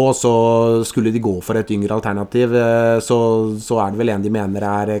posisjonen nå, så skulle de gå for et yngre alternativ, så det vel en de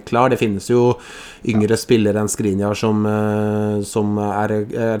mener klar. Det finnes jo yngre spillere enn Skriniar som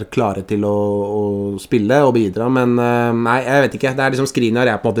klare til å spille og bidra, men nei, jeg vet ikke, det liksom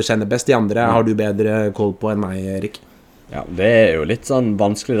Skriniar jeg på en måte kjenner best, de andre har du bedre koll på enn meg, Erik. Ja, det jo litt sånn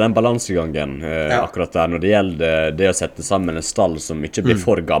vanskelig den balansegangen akkurat der når det gjelder det å sette sammen en stall som ikke blir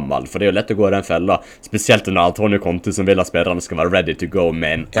for gammel, for det jo lett å gå i den fella, spesielt når Antonio Conte som vil at spillerne skal være ready to go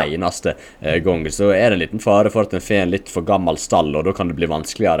med en eneste gang, så det en liten fare for at en får en litt for gammel stall, og da kan det bli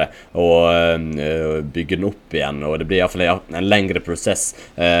vanskeligere å bygge den opp igjen, og det blir i hvert fall en lengre prosess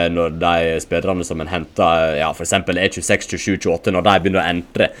når de spillerne som en henter, for eksempel 26, 27, 28, når de begynner å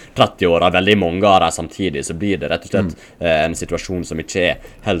entre 30-åra, veldig mange av dem samtidig, så blir det rett og slett en situasjon som ikke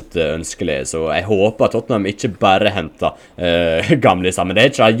helt ønskelig, så jeg håper at Tottenham ikke bare henter gamliser, men det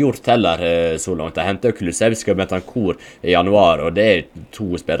ikke har gjort heller så langt. De henter Kulusevski og Bentancur i januar, og det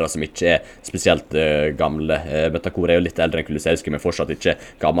to spillere som ikke spesielt gamle. Bentancur jo litt eldre enn Kulusevski, men fortsatt ikke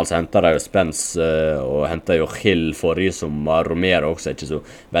gammel, så henter de jo Spence og henter jo Gil forrige sommer. Romero også ikke så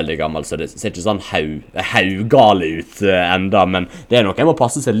veldig gammel, så det ser ikke sånn haugale ut enda, men det noe jeg må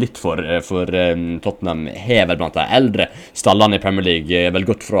passe seg litt for Tottenham hever blant de eldre stallene i Premier League, vel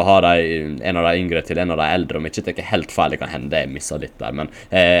godt for å ha en av de yngre til en av de eldre, om ikke tenker helt feil, det kan hende jeg misser litt der, men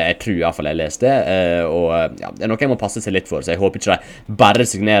jeg tror i hvert fall jeg leste det, og det noe jeg må passe seg litt for, så jeg håper ikke de bare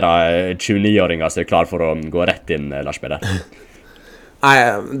signerer 29-åringer som klar for å gå rett inn, Lars Peder. Nei,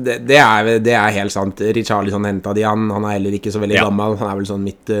 det helt sant. Richarlison hentet de han heller ikke så veldig gammel. Han vel sånn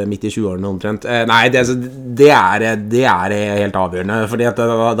midt i 20-årene omtrent. Nei, det helt avgjørende, fordi at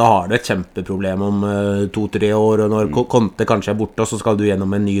da har du et kjempeproblem om 2-3 år, og når Conte kanskje borte, så skal du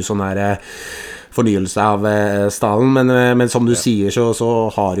gjennom en ny sånn her fornyelse av stallen, men som du sier så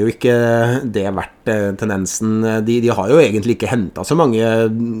har jo ikke det vært tendensen. De har jo egentlig ikke hentet så mange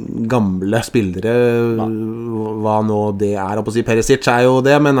gamle spillere, hva nå det og på å si Perisic jo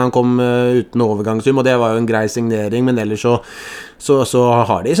det, men han kom uten overgangssum, og det var jo en grei signering, men ellers så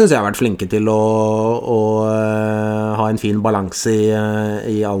har de, synes jeg, vært flinke til å ha en fin balanse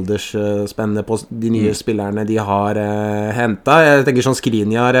i aldersspennet på de nye spillerne de har hentet. Jeg tenker sånn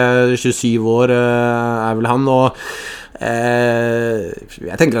Skriniar, 27 år vel han, og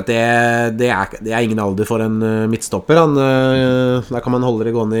jeg tenker at det ingen alder for en midtstopper. Der kan man holde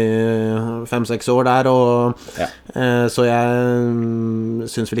det gående i 5-6 år der, så jeg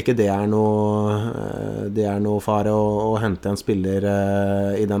synes vel ikke det noe fare å hente en spiller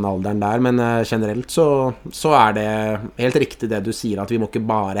i den alderen der, men generelt så det helt riktig det du sier, at vi må ikke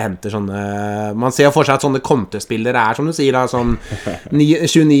bare hente sånne, man ser for seg at sånne kontespillere som du sier da, sånn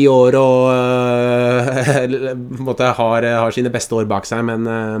 29 år og måtte har sine beste år bak seg,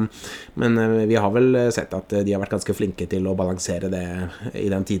 men vi har vel sett at de har vært ganske flinke til å balansere det i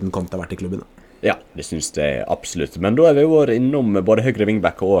den tiden Conte har vært i klubben. Ja, det synes jeg absolutt. Men da vi jo innom både høyre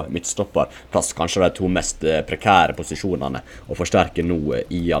wingback og midtstopperplass, kanskje de to mest prekære posisjonene å forsterke nå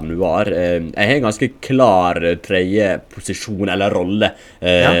i januar. Jeg har en ganske klar tredje posisjon eller rolle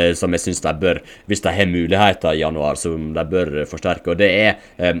som jeg synes de bør, hvis de har muligheter i januar, som de bør forsterke. Og det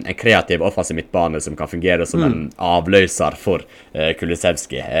en kreativ offensiv midtbane som kan fungere som en avløser for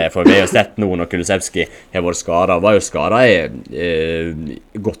Kulusevski. For vi har jo sett nå når Kulusevski har vært skadet, var jo skadet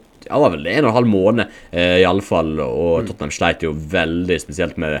godt. Ja, det var vel 1,5 måned i alle fall, og Tottenham sleit jo veldig,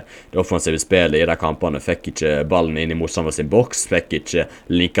 spesielt med det offensive spillet i de kampene. Fikk ikke ballen inn i motstander sin boks, fikk ikke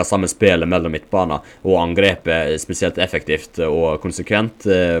linket sammen spillet mellom midtbaner, og angrepet spesielt effektivt og konsekvent,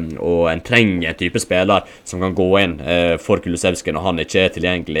 og en trenger en type spiller som kan gå inn for Kulusevski når han ikke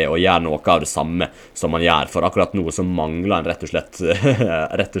tilgjengelig, og gjøre noe av det samme som han gjør, for akkurat nå så mangler han rett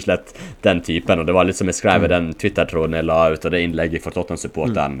og slett den typen, og det var litt som jeg skrev i den Twitter-tråden jeg la ut av det innlegget for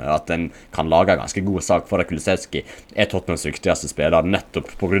Tottenham-supporteren, at en kan lage en ganske god sak for at Kulusevski Tottenhams viktigste spiller, nettopp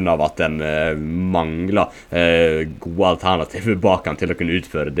på grunn av at en mangler gode alternativer bak han til å kunne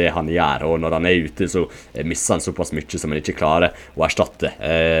utføre det han gjør, og når han ute så misser han såpass mye som han ikke klarer å erstatte.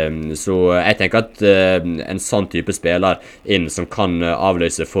 Så jeg tenker at en sånn type spiller inn som kan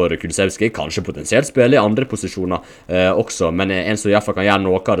avløse for Kulusevski, kanskje potensielt spille i andre posisjoner også, men en som i hvert fall kan gjøre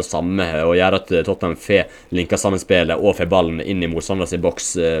noe av det samme og gjøre at Tottenham får linket sammen spillet og får ballen inn i motstanders boks.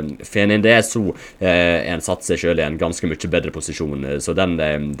 Får inn det, så en satt seg selv i en ganske mye bedre posisjon, så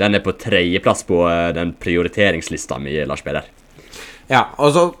den på 3. plass på den prioriteringslista mi, Lars Peder. Ja,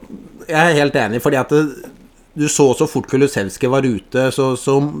 altså, jeg helt enig, fordi at du så fort Kulusevski var ute,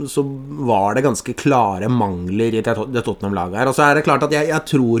 så var det ganske klare mangler i det Tottenham-laget her. Og så det klart at jeg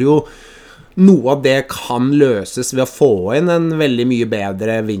tror jo noe av det kan løses ved å få inn en veldig mye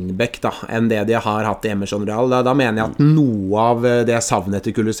bedre wingback da, enn det de har hatt i Emerson Royal. Da mener jeg at noe av det savnet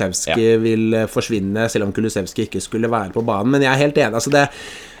til Kulusevski vil forsvinne, selv om Kulusevski ikke skulle være på banen. Men jeg helt enig, altså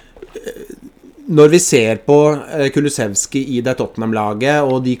når vi ser på Kulusevski i det Tottenham-laget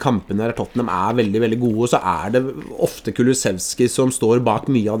og de kampene der Tottenham veldig, veldig gode, så det ofte Kulusevski som står bak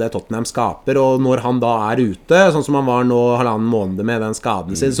mye av det Tottenham skaper, og når han da ute, sånn som han var nå 1,5 måned med den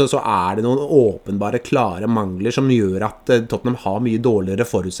skaden sin, så det noen åpenbare klare mangler som gjør at Tottenham har mye dårligere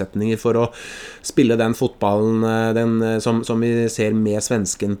forutsetninger for å spille den fotballen som vi ser med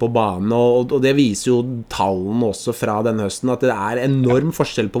svensken på banen, og det viser jo tallene også fra denne høsten, at det enorm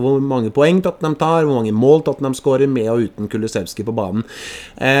forskjell på hvor mange poeng Tottenham tar, hvor mange mål Tottenham scorer med og uten Kulusevski på banen.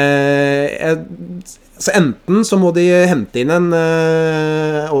 Så enten så må de hente inn en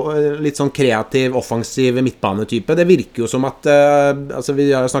litt sånn kreativ, offensiv midtbanetype. Det virker jo som at altså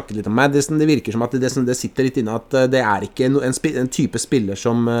vi har snakket litt om Maddison, det virker som at det sitter litt inne at det ikke en type spiller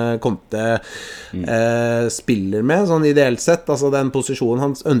som Conte spiller med, sånn ideelt sett. Altså den posisjonen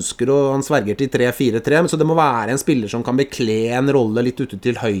han ønsker, og han sverger til 3-4-3, så det må være en spiller som kan bekle en rolle litt ute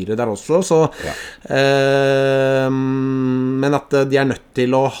til høyre der også, så men at de nødt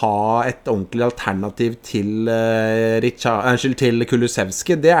til å ha et ordentlig alternativ til til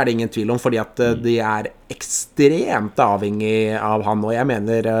Kulusevski, det det ingen tvil om, fordi at de ekstremt avhengig av han, og jeg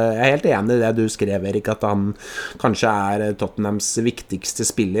mener, jeg helt enig i det du skrev, Erik, at han kanskje Tottenhams viktigste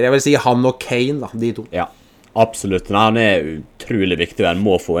spiller. Jeg vil si han og Kane, da, de to. Ja. Absolutt, han utrolig viktig, og en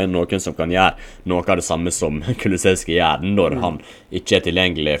må få inn noen som kan gjøre noe av det samme som Kulusevski gjør når han ikke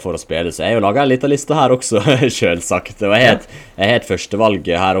tilgjengelig for å spille. Så jeg har jo laget en liten liste her også, selvsagt, og jeg har et førstevalg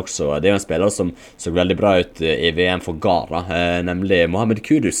her også. Det jo en spiller som så veldig bra ut i VM for Ghana, nemlig Mohamed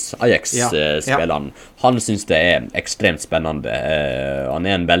Kudus, Ajax-spilleren. Han synes det ekstremt spennende. Han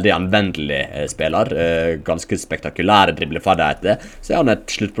en veldig anvendelig spiller, ganske spektakulære dribleferdigheter, så han et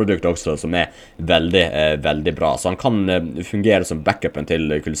sluttprodukt også som veldig, veldig bra, så han kan fungere som backupen til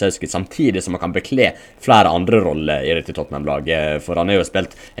Kulusevski, samtidig som han kan bekle flere andre roller i dette Tottenham-laget, for han jo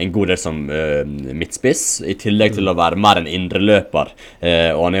spilt en god del som midtspiss, i tillegg til å være mer en indre løper,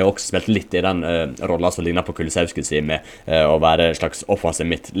 og han jo også spilt litt i den rollen som ligner på Kulusevski sin, med å være en slags offensiv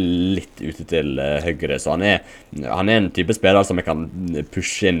midt litt ute til høyre, så han en type spiller som jeg kan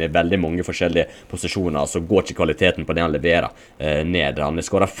pushe inn i veldig mange forskjellige posisjoner, så går ikke kvaliteten på det han leverer ned. Han har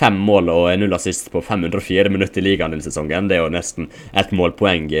skåret 5 mål og 0 assist på 504 minutter i ligaen denne sesongen. Det jo nesten 1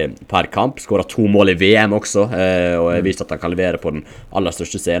 målpoeng per kamp. Skåret 2 mål i VM også, og jeg vist at han kan levere på den aller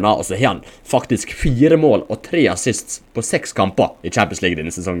største scenen. Og så har han faktisk 4 mål og 3 assists på 6 kamper i Champions League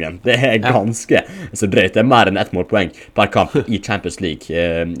denne sesongen. Det ganske så drøyt. Det mer enn 1 målpoeng per kamp i Champions League.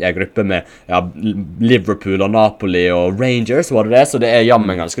 Jeg grupper med Liverpool og Napoli og Rangers, var det, så det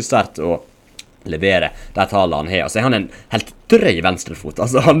jammen ganske sterkt å levere de tallene han har. Så han en helt drøy venstrefot.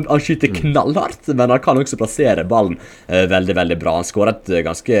 Altså, han skyter knallhardt, men han kan også plassere ballen veldig, veldig bra. Han skåret et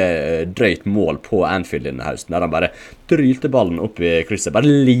ganske drøyt mål på Anfield denne høsten, der han bare drylte ballen opp i krysset, bare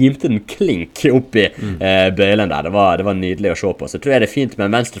limte den klink opp i bøylen der. Det var nydelig å se på. Så jeg tror det fint med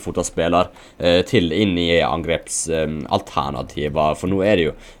en venstrefotaspiller til inn i angrepsalternativer, for nå det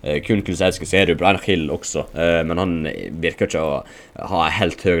jo kun Kulusevski, så det jo Bryan Gil også, men han virker ikke å ha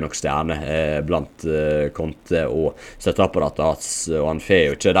helt høy nok stjerne blant Conte og støtteapparatet, og han får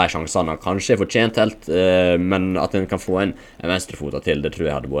jo ikke de sjansene han kanskje fortjent helt, men at han kan få en venstrefota til, det tror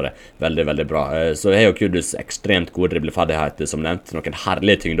jeg hadde vært veldig, veldig bra. Så har jo Kudus ekstremt gode dribleferdigheter, som nevnt, noen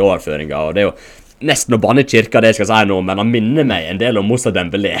herlige tyngdeoverføringer, og det jo nesten å banne i kirka, det skal jeg si nå, men han minner meg en del om Moussa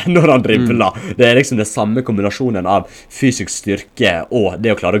Dembélé når han dribler. Det liksom det samme kombinasjonen av fysisk styrke og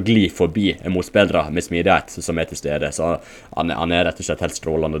det å klare å gli forbi motspillere med smidighet som til stede. Så han rett og slett helt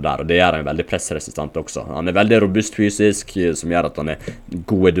strålende der, og det gjør han veldig pressresistant også. Han veldig robust fysisk, som gjør at han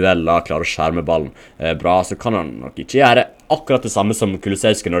gode dueller, klarer å skjerme ballen bra. Så kan han nok ikke gjøre akkurat det samme som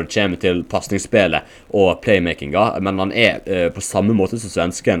Kulusevski når det kommer til passningsspillet og playmakinga, men han på samme måte som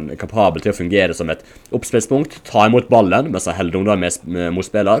svensken kapabel til å fungere som et oppspillspunkt, ta imot ballen mens han holder unna med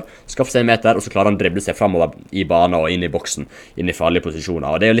motspiller, skaffe seg en meter, og så klarer han å drible seg fremover i banen og inn i boksen, inn i farlige posisjoner.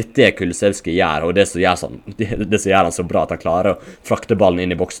 Og det er jo litt det Kulusevski gjør, og det som gjør han så bra, at han klarer å frakte ballen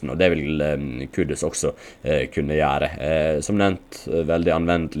inn i boksen, og det vil Kudus også kunne gjøre. Som nevnt, veldig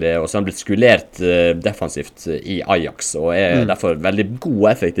anvendelig, og så har han blitt skulert defensivt i Ajax, og derfor veldig god og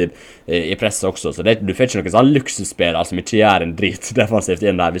effektiv i presset også, så du får ikke noen sånn luksusspiller som ikke gjør en drit defensivt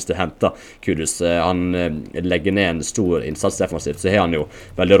inn der hvis du henter Kudus. Han legger ned en stor innsats defensivt, så har han jo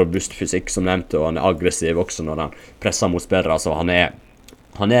veldig robust fysikk som nevnt, og han aggressiv også når han presser mot spillere, så han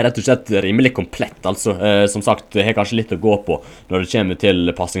er rett og slett rimelig komplett, altså. Som sagt, det har kanskje litt å gå på når det kommer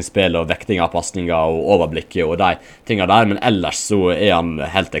til passningsspill og vekting av passninger og overblikket og de tingene der, men ellers så er han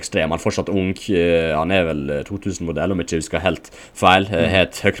helt ekstrem. Han er fortsatt ung, han er vel 2000-modell, om jeg ikke husker helt feil, har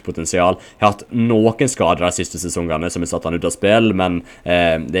et høyt potensial. Har hatt noen skader de siste sesongene som har satt han ut av spill, men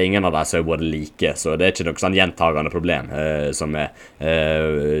det er ingen av dem som har vært like, så det er ikke noe sånn gjentagende problem som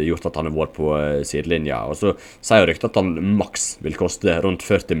har gjort at han har vært på sidelinja. Og så sier jo ryktet at han maks vil koste rundt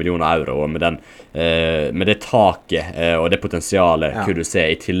 40 millioner euro, og med det taket og det potensialet kunne du se,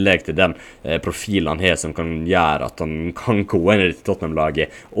 i tillegg til den profilen han har som kan gjøre at han kan gå inn i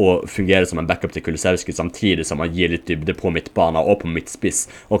Tottenham-laget og fungere som en backup til Kulusevski, samtidig som han gir litt dybde på midtbanen og på midtspiss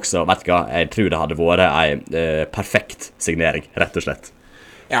også. Vet du hva, jeg tror det hadde vært en perfekt signering, rett og slett.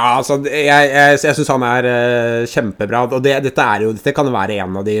 Ja, altså, jeg synes han kjempebra, og dette kan være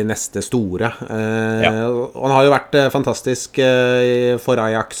en av de neste store. Og han har jo vært fantastisk for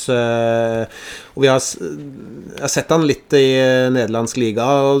Ajax, og jeg har sett han litt i nederlandsk liga,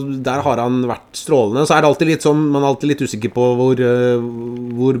 og der har han vært strålende. Så det alltid litt sånn, man er alltid litt usikker på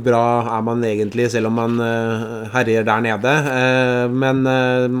hvor bra man egentlig, selv om man herjer der nede. Men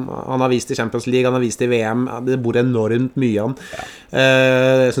han har vist i Champions League, han har vist i VM, det bor enormt mye han.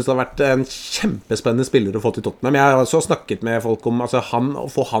 Jeg synes det har vært en kjempespennende spiller å få til Tottenham. Jeg har også snakket med folk om å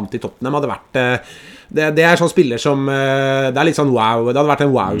få han til Tottenham hadde vært det sånn spiller som det litt sånn wow. Det hadde vært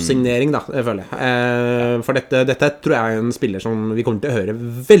en wow-signering da, jeg føler jeg. For dette tror jeg en spiller som vi kommer til å høre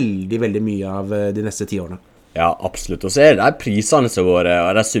veldig, veldig mye av de neste 10 årene. Ja, absolutt. Og så det de prisene som har vært,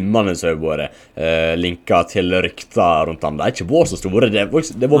 og de summene som har vært linket til rykter rundt han. Det ikke vært så store.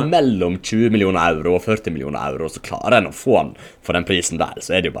 Det var mellom 20 millioner euro og 40 millioner euro, så klarer en å få han for den prisen der,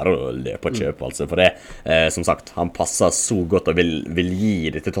 så det jo bare å løpe og kjøpe, altså. For det, som sagt, han passer så godt og vil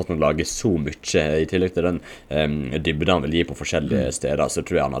gi dette Tottenham-laget så mye, i tillegg til den dybden han vil gi på forskjellige steder, så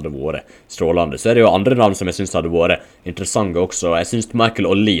tror jeg han hadde vært strålende. Så det jo andre navn som jeg synes hadde vært interessante også. Jeg synes Michael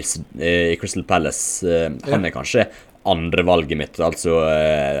Olise i Crystal Palace, han kanskje andre valget mitt, altså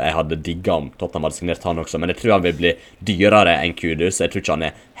jeg hadde digget om Tottenham hadde signert han også, men jeg tror han vil bli dyrere enn Kudus. Jeg tror ikke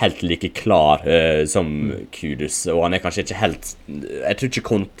han helt like klar som Kudus, og han kanskje ikke helt, jeg tror ikke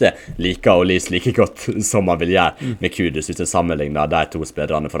Conte liker Olise like godt som han vil gjøre med Kudus, hvis jeg sammenligner de to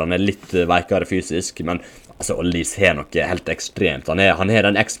spillerne, for han litt veikere fysisk, men altså Olise har noe helt ekstremt. Han har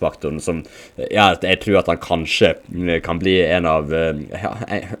den X-faktoren som gjør at jeg tror at han kanskje kan bli en av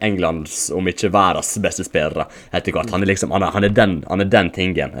Englands, om ikke verdens beste spillere etter hvert. Han liksom, han den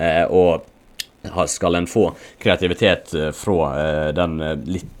tingen, og skal en få kreativitet fra den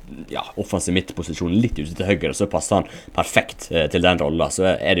litt offensiv midtposisjon litt ute til høyre, så passer han perfekt til den rollen. Så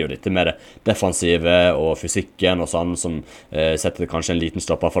det jo dette med det defensive og fysikken og sånn som setter kanskje en liten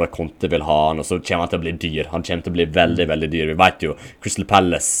stopper for at Conte vil ha han, og så kommer han til å bli dyr. Han kommer til å bli veldig, veldig dyr. Vi vet jo Crystal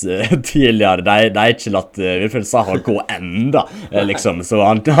Palace tidligere, de ikke latt Wilfried Zaha gå enda, liksom. Så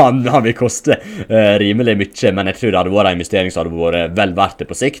han vil koste rimelig mye, men jeg tror det hadde vært en investering som hadde vært vel verdt det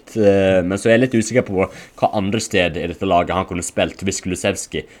på sikt. Men så jeg litt usikker på hva andre sted i dette laget han kunne spilt hvis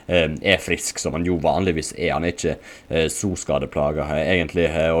Kulusevski frisk, som han jo vanligvis han ikke så skadeplaget egentlig,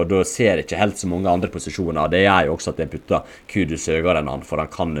 og da ser jeg ikke helt så mange andre posisjoner. Det jo også at jeg putter Kudus høyere enn han, for han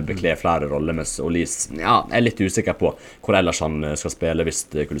kan bekle flere roller, mens Olise, jeg litt usikker på hvor ellers han skal spille hvis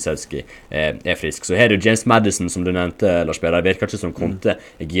Kulusevski frisk. Så her jo James Maddison, som du nevnte, Lars Peder, virker ikke som Conte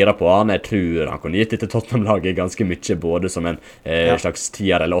gira på han. Jeg tror han kunne gitt dette Tottenham-laget ganske mye, både som en slags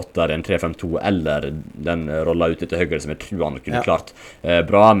 10er eller 8er, en 3-5-2, eller den rollen ute til høyre som jeg tror han kunne klart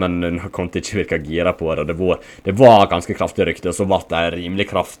bra, men men Conte ikke virket gira på det, og det var ganske kraftig rykte, og så ble det rimelig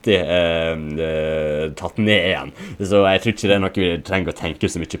kraftig tatt ned igjen. Så jeg tror ikke det er noe vi trenger å tenke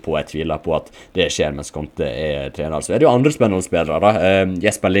så mye på. Jeg tviler på at det skjer mens Conte er trener. Så er det jo andre spennende spillere da.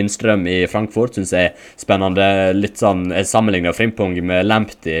 Jesper Lindstrøm i Frankfurt synes jeg er spennende. Litt sånn, jeg sammenligner Frimpong med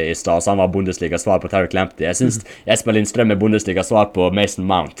Lamptey i stad, så han var Bundesliga-svar på Tariq Lamptey. Jeg synes Jesper Lindstrøm er Bundesliga-svar på Mason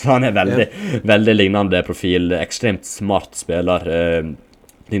Mount. Han er veldig lignende profil, ekstremt smart spiller.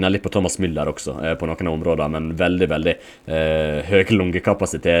 Ligner litt på Thomas Müller også, på noen områder, men veldig høy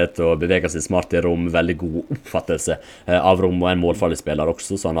lungekapasitet og beveger seg smart i rom, veldig god oppfattelse av rom, og en målfarlig spiller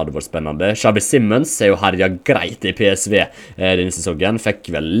også, så han hadde vært spennende. Xabi Simons er jo herjet greit i PSV denne sesongen,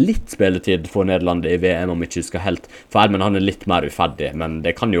 fikk vel litt spilletid for Nederland i VM, om ikke husker helt feil, men han er litt mer uferdig, men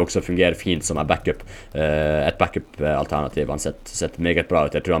det kan jo også fungere fint som et backup-alternativ. Han sett meget bra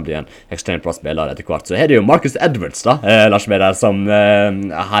ut, jeg tror han blir en ekstremt bra spiller etter hvert. Så her er det jo Marcus Edwards da, Lars Veder, som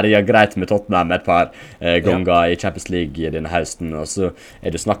herjer greit med Tottenham et par ganger i Champions League denne høsten, og så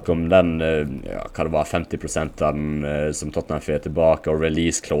er det snakk om den, hva det var, 50% av den som Tottenham får tilbake, og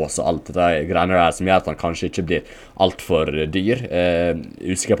release clause og alt det greiene der, som gjør at han kanskje ikke blir alt for dyr.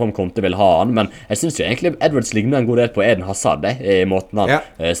 Usikker på om Conte vil ha han, men jeg synes jo egentlig Edwards ligner en god del på Eden Hazard, i måten han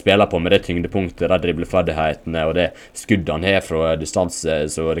spiller på med det tyngdepunktet, de dribleferdighetene og det skuddet han har fra distanse,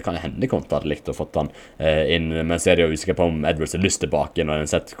 så det kan hende Conte hadde likt å fått han inn, men så er det jo usikker på om Edwards har lyst tilbake når han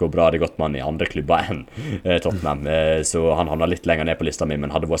sett hvor bra det gått med han i andre klubber enn Tottenham, så han havner litt lenger ned på lista mi, men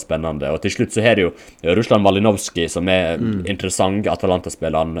hadde vært spennende. Og til slutt så er det jo Ruslan Malinovskij, som er interessant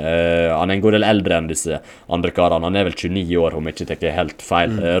Atalanta-spilleren. Han er en god del eldre enn disse andre karene, han er vel 29 år, om ikke tenker helt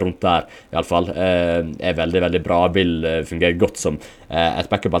feil, rundt der i alle fall. Er veldig bra, vil fungere godt som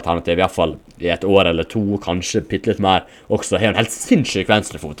et backup-alternativ, i hvert fall i et år eller to, kanskje litt mer. Også har en helt sinnssyk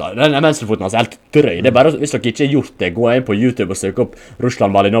venstrefot. Den venstrefoten er helt drøy. Det er bare, hvis dere ikke har gjort det, gå inn på YouTube og søk opp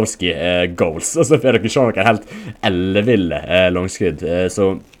Ruslan Malinovskij goals, og så får dere se noen helt elleville langskudd. Så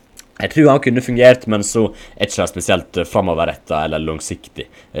jeg tror han kunne fungert, men så er det ikke spesielt fremoverrettet eller langsiktig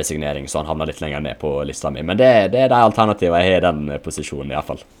signering, så han havner litt lenger ned på lista mi. Men det er de alternativene jeg har i den posisjonen i hvert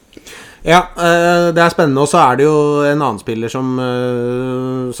fall. Ja, det er spennende, og så er det jo en annen spiller som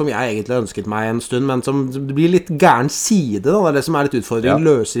jeg egentlig ønsket meg en stund, men som blir litt gæren side da, det er det som er litt utfordring,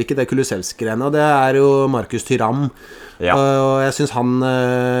 løser ikke det Kulusevski-greiene, og det er jo Marcus Thuram. Og jeg synes han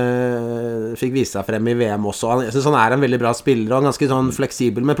fikk vise seg frem i VM også. Jeg synes han er en veldig bra spiller og ganske sånn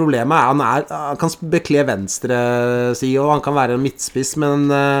fleksibel, men problemet er han kan bekle venstre side, og han kan være en midtspiss, men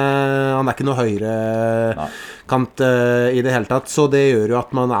han er ikke noe høyre kant i det hele tatt, så det gjør jo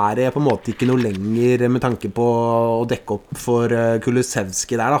at man er på en måte ikke noe lenger med tanke på å dekke opp for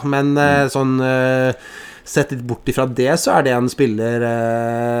Kulusevski der da, men sånn sett litt bort ifra det, så er det en spiller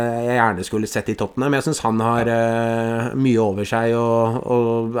jeg gjerne skulle sett i Tottenham, men jeg synes han har mye over seg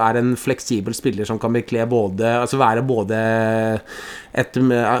og er en fleksibel spiller som kan bekle være både et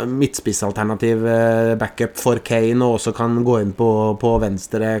midtspissalternativ backup for Kane, og også kan gå inn på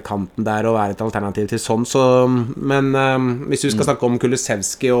venstre kanten der og være et alternativ til sånn, men hvis vi skal snakke om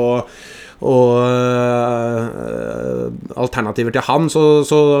Kulusevski og alternativer til han, så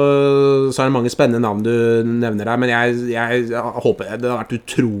er det mange spennende navn du nevner der, men jeg håper det har vært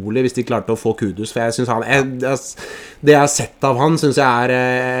utrolig hvis de klarte å få Kudus, for jeg synes det jeg har sett av han, synes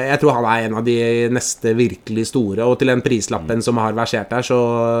jeg tror han er en av de neste virkelig store, og til den prislappen som har versert der,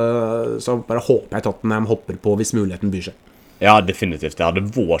 så bare håper jeg Tottenham hopper på hvis muligheten byr seg. Ja, definitivt. Det hadde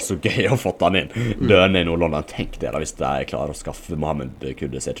vært så gøy å få han inn. Døende i Nord-London. Tenk det da, hvis jeg klarer å skaffe Mohamed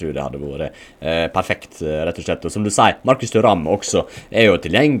Kudus. Jeg tror det hadde vært perfekt, rett og slett. Og som du sier, Marcus Thuram også er jo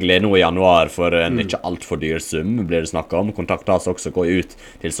tilgjengelig nå i januar for en ikke alt for dyr sum, blir det snakket om. Kontrakten hans også går ut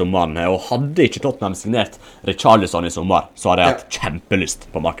til sommeren. Og hadde ikke Tottenham signert Richarlison i sommer, så hadde jeg hatt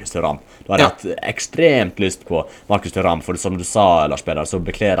kjempelyst på Marcus Thuram. Da hadde jeg hatt ekstremt lyst på Marcus Thuram, for som du sa, Lars Peder, så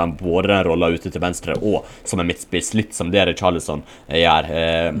bekler han både den rollen ute til venstre og som en midtspiss, litt som det Richarlison gjør.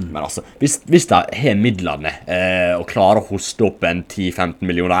 Men altså, hvis de har midlene og klarer å hoste opp en 10-15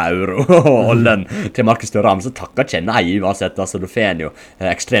 millioner euro og lønn til Marcus Thuram, så takker ikke nei uansett. Altså, du får en jo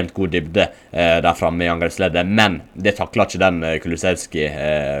ekstremt god dybde der fremme i angrepsleddet, men det takler ikke den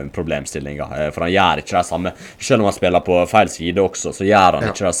Kulusevski-problemstillingen, for han gjør ikke det samme. Selv om han spiller på feil side også, så gjør han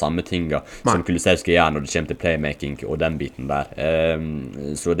ikke det samme tinga som Kulusevski gjør når det kommer til playmaking og den biten der.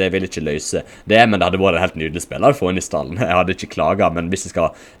 Så det vil ikke løse det, men det hadde vært en helt nydelig spiller å få inn i stallen. Jeg hadde ikke klaget, men hvis jeg skal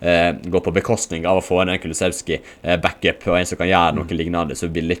gå på bekostning av å få en Kulusevski backup og en som kan gjøre noe lignende, så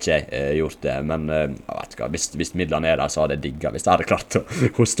ville ikke jeg gjort det. Men jeg vet ikke, hvis midlene er der, så hadde jeg digget hvis jeg hadde klart å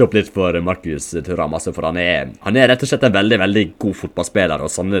hoste opp litt for Marcus Thuram, altså, for han er rett og slett en veldig, veldig god fotballspiller,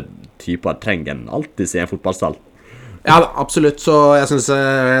 og sånne typer trenger en alltid i en fotballstall. Ja da, absolutt. Så jeg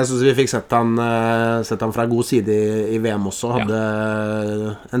synes vi fikk sett han fra god side i VM også. Hadde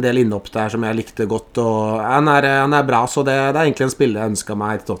en del innhopp der som jeg likte godt. Og han er bra, så det er egentlig en spiller jeg ønsket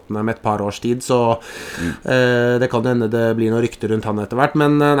meg til Tottenham et par års tid. Så det kan hende det blir noen rykter rundt han etter hvert.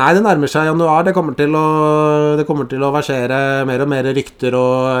 Men nei, det nærmer seg januar. Det kommer til å versere mer og mer rykter.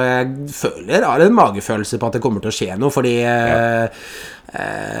 Og jeg har en magefølelse på at det kommer til å skje noe, fordi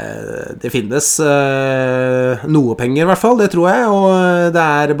det finnes noe penger i hvert fall, det tror jeg, og det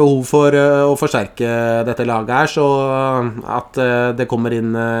er behov for å forsterke dette laget her, så at det kommer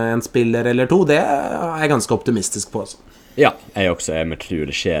inn en spiller eller to, det er jeg ganske optimistisk på også. Ja, jeg også tror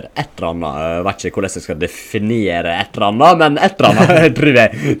det skjer et eller annet. Jeg vet ikke hvordan jeg skal definere et eller annet, men et eller annet tror jeg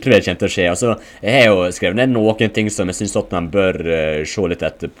kommer til å skje. Altså, jeg har jo skrevet ned noen ting som jeg synes Tottenham bør se litt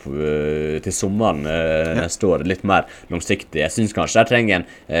etter til sommeren neste år, litt mer langsiktig. Jeg synes kanskje jeg trenger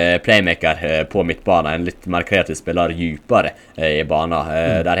en playmaker på midtbanen, en litt mer kreativ spiller dypere i banen.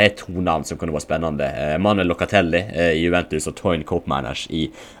 Der er to navn som kunne være spennende. Manuel Locatelli i Juventus og Toyn Koopmeiners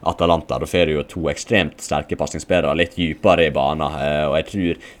i Atalanta. Da får du jo to ekstremt sterke passningsspillere, litt dypere i banen, og jeg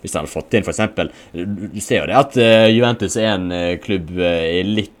tror hvis han har fått inn for eksempel, du ser jo det at Juventus er en klubb i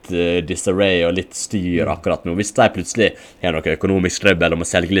litt disarray og litt styr akkurat nå. Hvis de plutselig har noe økonomisk trøbbel om å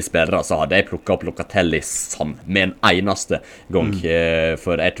selge litt spillere, så hadde jeg plukket opp Locatelli sammen med en eneste gang,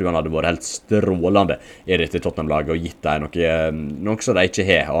 for jeg tror han hadde vært helt strålende i dette Tottenham-laget og gitt dem noe som de ikke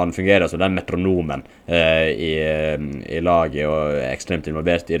har, og han fungerer som den metronomen i laget og er ekstremt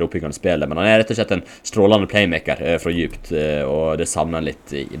involvert i det oppbyggende spillet, men han er rett og slett en strålende playmaker fra djupt, og det savner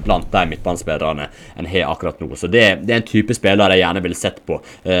litt blant de midtbanespillerne en har akkurat nå, så det er en type spiller jeg gjerne ville sett på,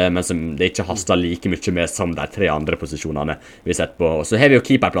 men som det ikke haster like mye med som de tre andre posisjonene vi sett på. Og så har vi jo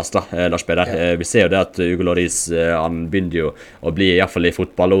keeperplass da, Lars Peder. Vi ser jo det at Hugo Lloris, han begynner jo å bli i hvert fall i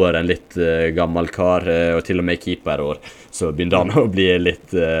fotballår en litt gammel kar, og til og med i keeperår så begynner han å bli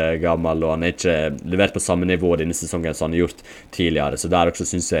litt gammel, og han er ikke levert på samme nivå denne sesongen som han har gjort tidligere, så der også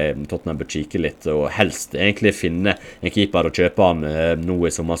synes jeg Tottenham bør kikke litt, og helst egentlig finne en keeper og kjøpe han nå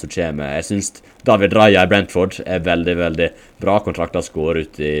i sommer som kommer. Jeg synes David Raya i Brentford er veldig, veldig bra. Kontrakten går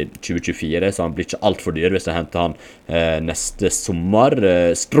ut i 2024, så han blir ikke alt for dyr hvis jeg henter han neste sommer.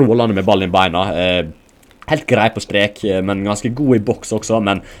 Strålende med ballen i beina. Helt grei på strek, men ganske god i boks også,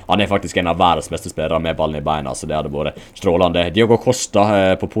 men han er faktisk en av verdens beste spillere med ballen i beina, så det hadde vært strålende. Diogo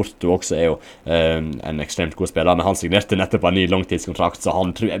Costa på Porto også er jo en ekstremt god spiller, men han signerte nettopp en ny langtidskontrakt, så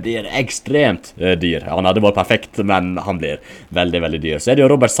han tror jeg blir ekstremt dyr. Han hadde vært perfekt, men han blir veldig, veldig dyr. Så er det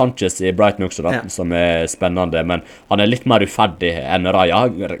jo Robert Sanchez i Brighton også da, som er spennende, men han er litt mer uferdig enn Raya.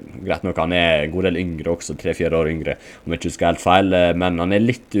 Greit nok, han er en god del yngre også, 3-4 år yngre, om jeg ikke husker helt feil, men han er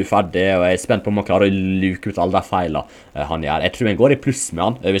litt uferdig, og jeg er spent på om han klarer å luke ut alle de feilene han gjør. Jeg tror han går i pluss med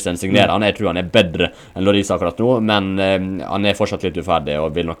han hvis han signerer han. Jeg tror han er bedre enn Lloris akkurat nå, men han er fortsatt litt uferdig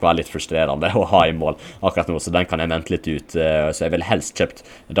og vil nok være litt frustrerende å ha i mål akkurat nå, så den kan jeg vente litt ut. Så jeg vil helst kjøpt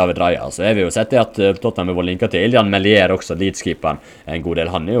David Raya. Så jeg vil jo sett det at Tottenham har vært linket til Ilian Melier også, Leeds-keeperen, en god del.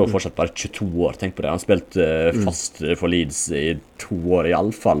 Han er jo fortsatt bare 22 år, tenk på det. Han har spilt fast for Leeds i 2 år i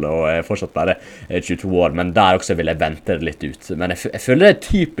alle fall, og er fortsatt bare 22 år, men der også vil jeg vente litt ut. Men jeg føler det er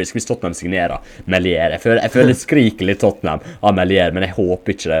typisk hvis Tottenham signerer Melier. Jeg føler det skriker litt Tottenham av Melier, men jeg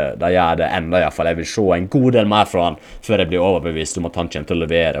håper ikke de gjør det enda i hvert fall. Jeg vil se en god del mer fra han før jeg blir overbevist om at han kommer til å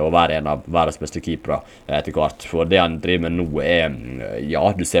levere og være en av verdens beste keepere etter hvert. For det han driver med nå er, ja,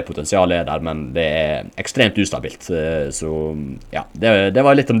 du ser potensialet der, men det er ekstremt ustabilt. Så ja, det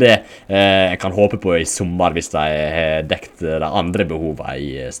var litt om det jeg kan håpe på i sommer hvis de har dekt de andre behovene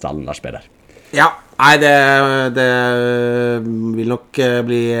i stallen der spiller. Ja, nei, det vil nok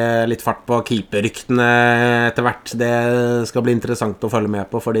bli litt fart på keeperryktene etter hvert. Det skal bli interessant å følge med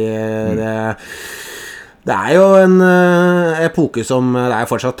på, fordi det er jo en epoke som det er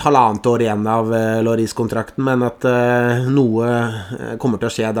fortsatt 1,5 år igjen av Lloris-kontrakten, men at noe kommer til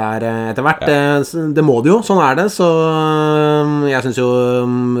å skje der etter hvert. Det må det jo, sånn er det. Så jeg synes jo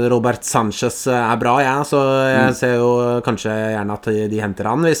Robert Sanchez er bra, så jeg ser jo kanskje gjerne at de henter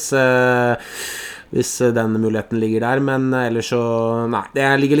han hvis den muligheten ligger der, men ellers så, nei,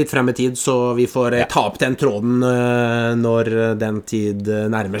 det ligger litt frem i tid, så vi får ta opp den tråden når den tid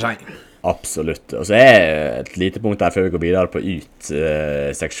nærmer seg. Absolutt. Og så er et lite punkt der før vi går videre på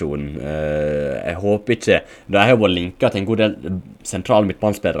ut-seksjonen. Jeg håper ikke, det har jo vært linket til en god del sentrale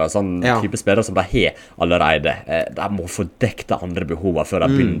midtbanespillere, sånn type spillere som de har allerede. De må få dekket andre behover før de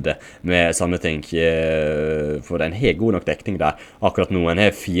begynner med sånne ting. For en har god nok dekning der akkurat nå. En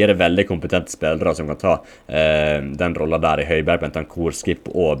har 4 veldig kompetente spillere som kan ta den rollen der i Højbjerg, Bentancur, Skip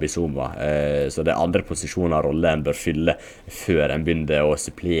og Bissouma. Så det er andre posisjoner og roller en bør fylle før en begynner å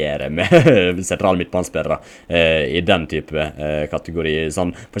supplere med sentrale midtbanespillere i den type kategori.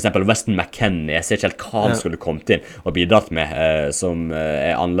 Sånn, for eksempel Weston McKennie, jeg ser ikke helt hva han skulle kommet inn og bidratt med, som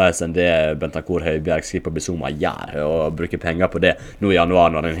annerledes enn det Bentancur Høibjerg skriver på Bizuma gjør, og bruker penger på det nå i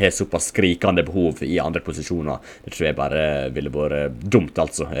januar når han har såpass skrikende behov i andre posisjoner. Det tror jeg bare ville vært dumt,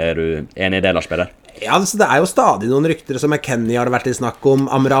 altså. Du enig i det, Lars Peder? Ja, altså, det jo stadig noen rykter som McKennie har det vært litt snakk om.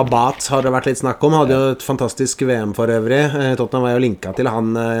 Amrabat har det vært litt snakk om. Hadde jo et fantastisk VM for øvrig. Tottenham var jo linket til han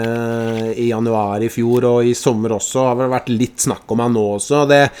i januar i fjor, og i sommer også har det vært litt snakk om han nå også.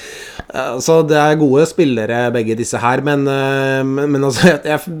 Så det gode spillere begge disse her, men altså,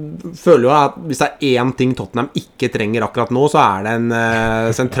 jeg føler jo at hvis det én ting Tottenham ikke trenger akkurat nå, så det en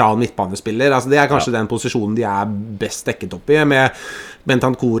sentral midtbanespiller. Altså, det kanskje den posisjonen de best dekket opp i, med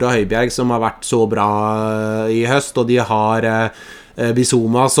Bentancur og Høibjerg som har vært så bra i høst, og de har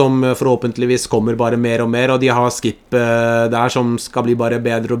Bizuma som forhåpentligvis kommer bare mer og mer, og de har Skip der som skal bli bare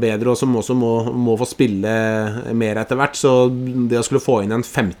bedre og bedre, og som også må få spille mer etter hvert. Så det å skulle få inn en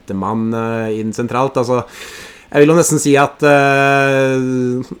femtemann inn sentralt, altså jeg vil jo nesten si at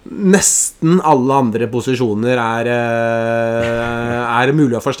nesten alle andre posisjoner er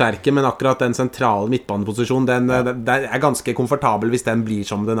mulig å forsterke, men akkurat den sentrale midtbaneposisjonen, den ganske komfortabel hvis den blir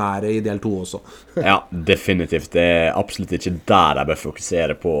som den i del 2 også. Ja, definitivt. Det absolutt ikke der jeg bør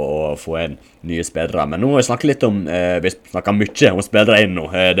fokusere på å få en nye spillere. Men nå har vi snakket litt om, vi snakker mye om spillere inn nå.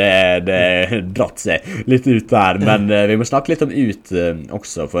 Det dratt seg litt ut der, men vi må snakke litt om ut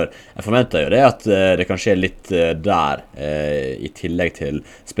også, for jeg forventer jo det at det kan skje litt der, i tillegg til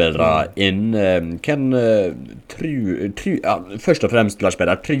spillere inn. Hvem først og fremst, Lars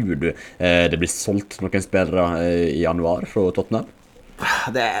Peder, tror du det blir solgt noen spillere i januar fra Tottenham?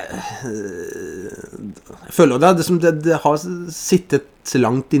 Jeg føler jo det har sittet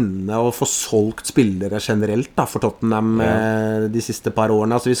langt inne å få solgt spillere generelt da, for Tottenham de siste par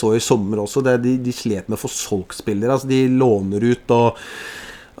årene. Altså, vi så jo i sommer også, de slet med å få solgt spillere. Altså, de låner ut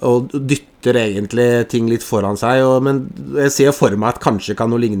og dytter egentlig ting litt foran seg, men jeg ser for meg at kanskje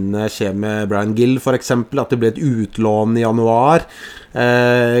kan noe lignende skje med Brian Gill for eksempel, at det blir et utlån i januar,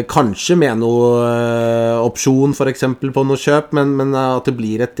 kanskje med noe opsjon for eksempel på noe kjøp, men at det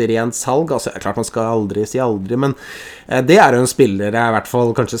blir et rent salg. Altså, klart man skal aldri si aldri, men det jo en spiller jeg i hvert fall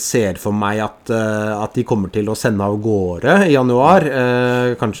kanskje ser for meg at de kommer til å sende av gårde i januar,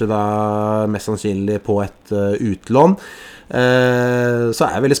 kanskje da mest sannsynlig på et utlån. Så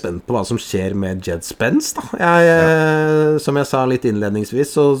jeg veldig spent på hva som skjer med Jed Spence da. Som jeg sa litt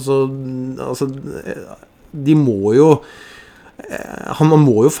innledningsvis, altså, de må jo han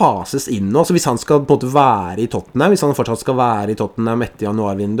må jo fases inn nå, så hvis han skal på en måte være i Tottenham, hvis han fortsatt skal være i Tottenham etter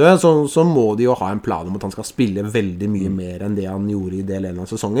januarvinduet, så må de jo ha en plan om at han skal spille veldig mye mer enn det han gjorde i del 1 av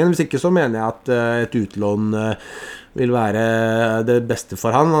sesongen. Hvis ikke så mener jeg at et utlån vil være det beste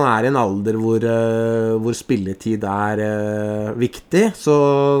for han. Han i en alder hvor spilletid viktig,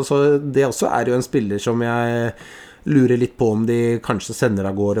 så det også jo en spiller som jeg lurer litt på om de kanskje sender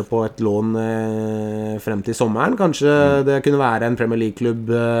av gårde på et lån frem til sommeren. Kanskje det kunne være en Premier League-klubb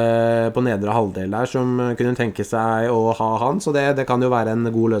på nedre halvdel der som kunne tenke seg å ha han, så det kan jo være en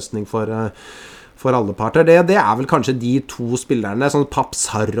god løsning for alle parter. Det vel kanskje de to spillerne, sånn Pape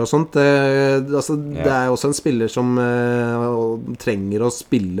Sarr og sånt. Altså, det jo også en spiller som trenger å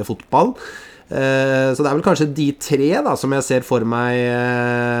spille fotball. Så det vel kanskje de tre da, som jeg ser for meg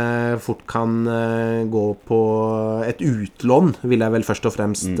fort kan gå på et utlån, vil jeg vel først og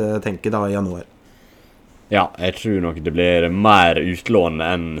fremst tenke da i januar. Ja, jeg tror nok det blir mer utlån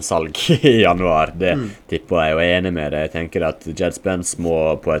enn salg i januar. Det tipper jeg, og jeg enig med det. Jeg tenker at Jed Spence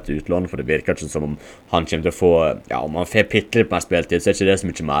må på et utlån, for det virker ikke som om han kommer til å få, ja, om han får pittelig mer spiltid, så ikke det så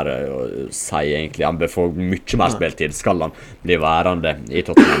mye mer å si egentlig. Han bør få mye mer spiltid, skal han bli værende i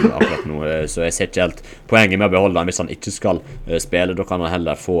Tottenham akkurat nå. Så jeg ser ikke helt poenget med å beholde han hvis han ikke skal spille. Da kan han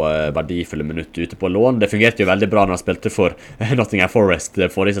heller få verdifulle minutter ute på lån. Det fungerte jo veldig bra når han spilte for Nottingham Forest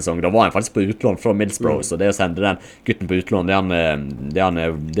forrige sesong. Da var han faktisk på utlån fra Middlesbrough, så det å sende den gutten på utlån, det han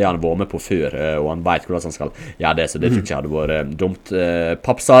var med på før, og han vet hvordan han skal gjøre det, så det tror ikke jeg hadde vært dumt.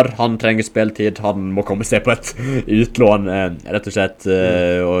 Pape Sarr, han trenger spilletid, han må komme seg på et utlån, rett og slett,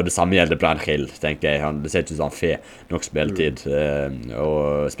 og det samme gjelder Brian Gill, tenker jeg. Det ser ikke ut som han får nok spilletid,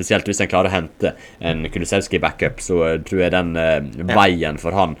 og spesielt hvis han klarer å hente en Kulusevski backup, så tror jeg den veien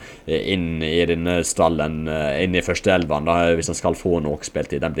for han inn i denne stallen, inn i første elvan, da, hvis han skal få nok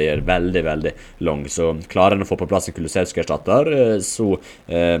spilletid, den blir veldig, veldig lang, så klarer han å få på plass en Kulusevski-erstatter, så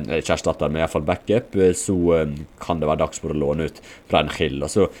ikke erstatter, men i hvert fall backup, så kan det være dags for å låne ut fra en Hill. Og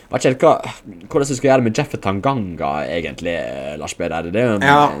så vet ikke hvordan jeg skal gjøre med Jeff Tanganga egentlig, Lars Peder.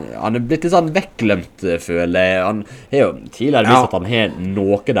 Han blitt litt sånn vekklemt, føler jeg. Han har jo tidligere vist at han har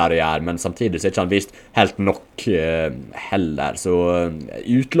noe der å gjøre, men samtidig så har ikke han vist helt nok heller. Så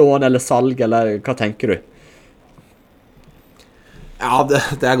utlån eller salg, eller hva tenker du? Ja, det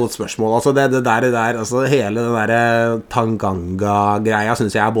er et godt spørsmål. Altså, det der, altså, hele den der Tanganga-greia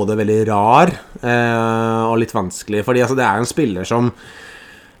synes jeg er både veldig rar og litt vanskelig. Fordi altså, det er jo en spiller som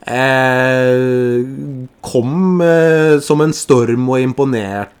kom som en storm og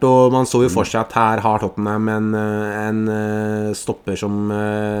imponert, og man så jo for seg at her har Tottenham en stopper som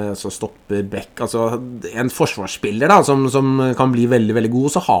stopper back, altså en forsvarsspiller da, som kan bli veldig, veldig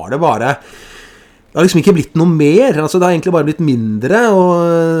god. Så har det liksom ikke blitt noe mer, altså det har egentlig bare blitt mindre,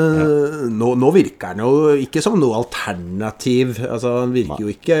 og nå virker han jo ikke som noe alternativ, altså han virker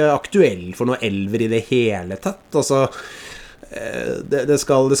jo ikke aktuell for noe elver i det hele tatt, altså det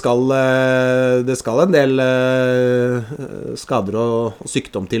skal en del skader og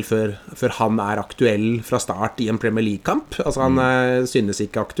sykdom til før han er aktuell fra start i en Premier League-kamp, altså han synes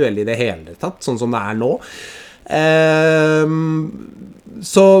ikke aktuell i det hele tatt, sånn som det er nå.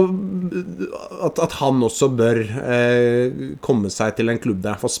 Så at han også bør komme seg til en klubb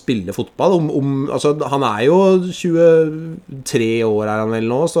der for å spille fotball altså, han er jo 23 år er han vel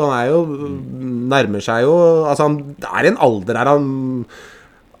nå, så han er jo nærmer seg jo, altså han er i en alder der han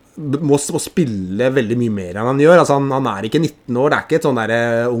må spille veldig mye mer enn han gjør, altså han er ikke 19 år, det er ikke et sånn der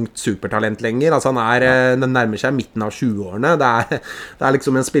ungt supertalent lenger, altså den nærmer seg midten av 20-årene, det er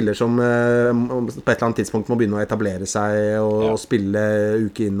liksom en spiller som på et eller annet tidspunkt må begynne å etablere seg og spille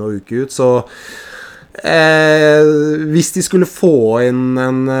uke inn og uke ut, så hvis de skulle få inn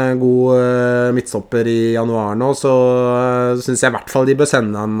en god midtstopper i januar nå, så synes jeg i hvert fall de bør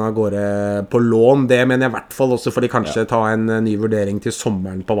sende han av gårde på lån. Det mener jeg i hvert fall også, for de kanskje ta en ny vurdering til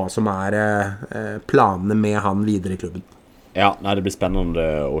sommeren på hva som er planene med han videre i klubben. Ja, nei, det blir spennende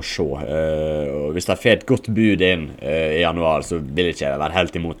å se. Og hvis det får et godt bud inn i januar, så vil jeg ikke være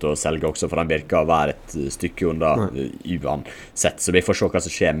helt imot å selge også, for han virker å være et stykke under uansett. Så vi får se hva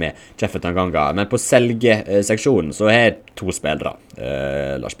som skjer med Jeff Tanganga. Men på selgeseksjonen så har jeg 2 spillere,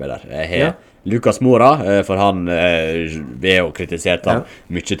 Lars Peder. Jeg har Lucas Moura, for han vi har jo kritisert han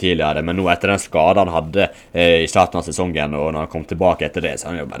mye tidligere, men nå etter den skaden han hadde i starten av sesongen, og når han kom tilbake etter det,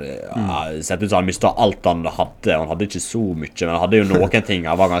 så han jo bare sett ut som han mistet alt han hadde. Han hadde ikke så mye, men han hadde jo noen ting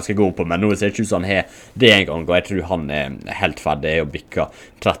han var ganske god på, men nå ser det ikke ut som han har det en gang, og jeg tror han er helt ferdig og bikka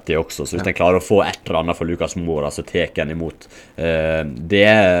 30 også, så hvis han klarer å få et eller annet for Lucas Moura, så teker han imot det.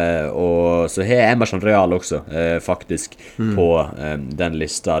 Og så har Emerson Real også faktisk på den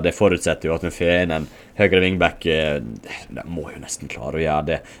lista. Det forutsetter jo at vi får inn en høyre wingback, de må jo nesten klare å gjøre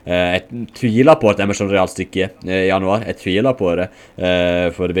det. Jeg tviler på at Emerson Real stikker i januar, jeg tviler på det,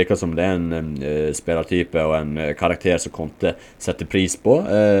 for det virker som det er en spillertype og en karakter som Conte setter pris på,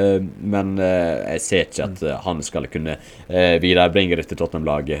 men jeg ser ikke at han skal kunne viderebringe dette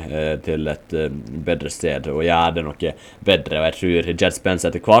Tottenham-laget til et bedre sted, og gjøre det noe bedre, og jeg tror Jed Spence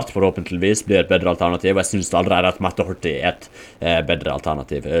etter hvert forhåpentligvis blir et bedre alternativ, og jeg synes allerede at Matt Doherty er et bedre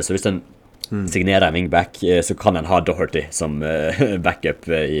alternativ, så hvis den signerer en wingback, så kan en ha Doherty som backup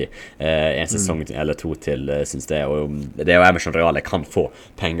i en sesong eller 2 til, synes jeg, og det er jo Emerson Real jeg kan få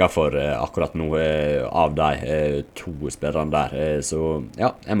penger for akkurat nå av de 2 spillerne der, så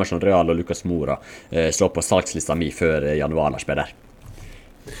ja, Emerson Real og Lucas Moura står på salgslista mi før januar, Lars Peder.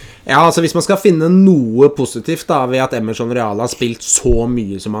 Ja, altså hvis man skal finne noe positivt da, ved at Emerson Real har spilt så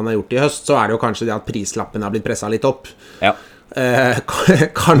mye som han har gjort i høst, så er det jo kanskje det at prislappen har blitt presset litt opp. Ja.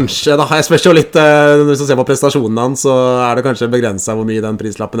 Kanskje da, jeg spørs jo litt hvis du ser på prestasjonen hans, så er det kanskje begrenset hvor mye den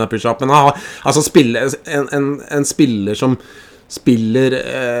prislappen er pushet opp, men altså en spiller som spiller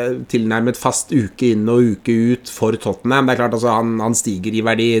tilnærmet fast uke inn og uke ut for Tottenham, det er klart altså han stiger i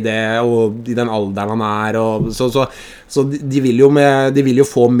verdi det, og i den alderen han er, og så de vil jo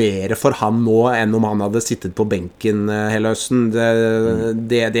få mer for han nå enn om han hadde sittet på benken hele høsten.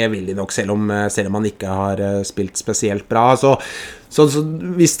 Det vil de nok, selv om han ikke har spilt spesielt bra, så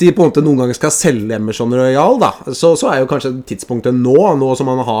hvis de på en måte noen ganger skal selge Emerson Royal da, så er jo kanskje tidspunktet nå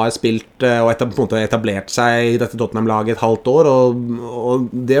som han har spilt og på en måte etablert seg i dette Tottenham-laget et halvt år, og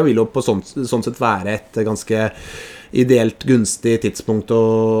det vil jo på sånn sett være et ganske ideelt gunstig tidspunkt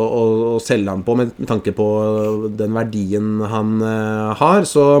å selge han på med tanke på den verdien han har,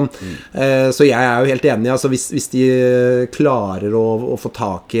 så jeg er jo helt enig, altså hvis de klarer å få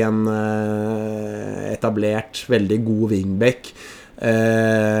tak i en etablert, veldig god wingback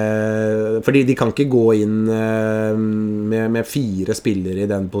Fordi de kan ikke gå inn med 4 spillere i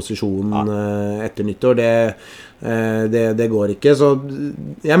den posisjonen etter nyttår. Det går ikke. Så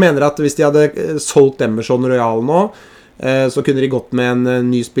jeg mener at hvis de hadde solgt Emerson Royal nå, så kunne de gått med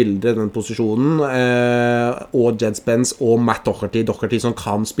en ny spiller i den posisjonen, og Jed Spence og Matt Doherty som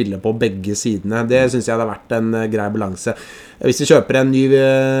kan spille på begge sidene. Det synes jeg hadde vært en grei balanse. Hvis de kjøper en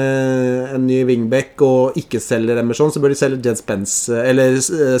ny wingback og ikke selger Emerson, så bør de selge Jed Spence, eller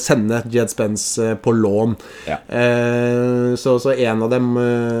sende Jed Spence på lån. Så en av dem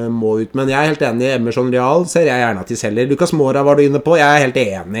må ut. Men jeg er helt enig i Emerson Real, ser jeg gjerne at de selger. Lucas Moura var du inne på, jeg er helt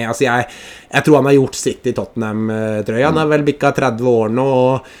enig. Altså jeg tror han har gjort sitt i Tottenham-trøya. Han er vel bikket 30 år nå,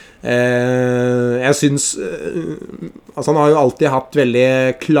 og jeg synes altså han har jo alltid hatt veldig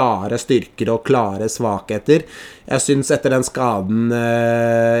klare styrker og klare svakheter. Jeg synes etter den skaden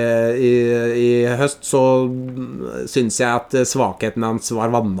i høst, så synes jeg at svakheten hans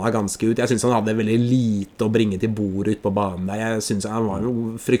var vannet ganske ut. Jeg synes han hadde veldig lite å bringe til bordet ut på banen der. Jeg synes han var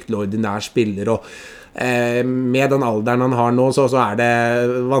en fryktelig ordinær spiller, og med den alderen han har nå, så er det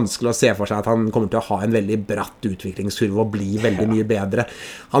vanskelig å se for seg at han kommer til å ha en veldig bratt utviklingskurve og bli veldig mye bedre.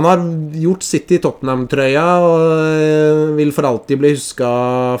 Han har gjort sitt i Tottenham-trøya og vil for alltid bli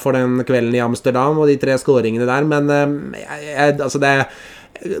husket for den kvelden i Amsterdam og de 3 skåringene der, men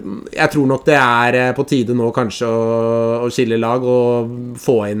jeg tror nok det er på tide nå kanskje å skille lag og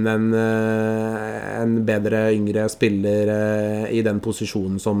få inn en bedre yngre spiller i den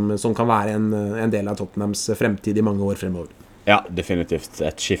posisjonen som kan være en del av Tottenhams fremtid i mange år fremover. Ja, definitivt.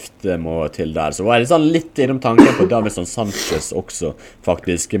 Et skifte må til der. Så var jeg litt innom tanken på Davinson Sanchez også,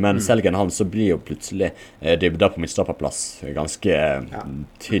 faktisk. Men selgen han så blir jo plutselig dybda på midtstopperplass ganske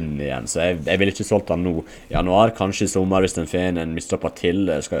tynn igjen. Så jeg vil ikke solgt han nå i januar. Kanskje i sommer hvis en får inn en midtstopper til.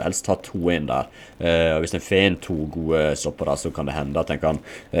 Skal jo helst ta 2 inn der. Og hvis en får inn 2 gode stoppere, så kan det hende at en kan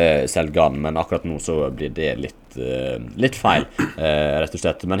selge han. Men akkurat nå så blir det litt feil, rett og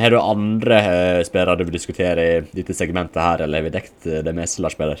slett. Men har du andre spillere du vil diskutere i dette segmentet her, eller har vi dekt det meste,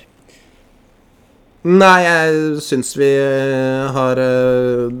 Lars Peder? Nei, jeg synes vi har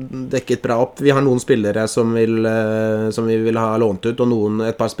dekket bra opp. Vi har noen spillere som vi vil ha lånt ut, og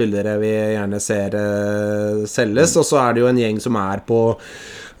et par spillere vi gjerne ser selges, og så er det jo en gjeng som er på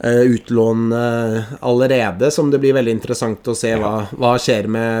utlån allerede, som det blir veldig interessant å se hva skjer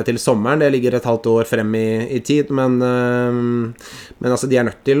med til sommeren. Det ligger et halvt år frem i tid, men altså de er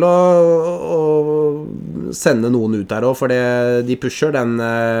nødt til å sende noen ut der også, for de pusher den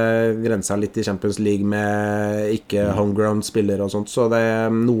grensa litt i Champions League med ikke homegrown spillere og sånt, så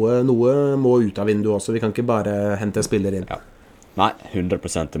noe må ut av vinduet også. Vi kan ikke bare hente spillere inn. Nei,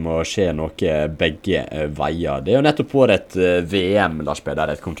 100%. Det må skje noe begge veier. Det er jo nettopp på et VM, Lars Peder,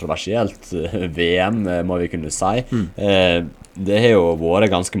 et kontroversielt VM, må vi kunne si. Det har jo vært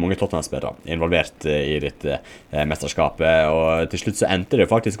ganske mange Tottenham-spillere involvert i dette mesterskapet, og til slutt så endte det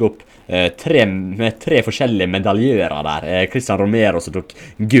faktisk opp med 3 forskjellige medaljører der. Christian Romero som tok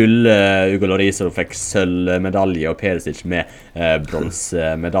gull, Hugo Lloris som fikk sølvmedalje, og Perisic med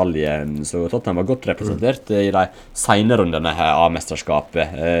bronsemedalje. Så Tottenham var godt representert i de senere rundene av mesterskapet.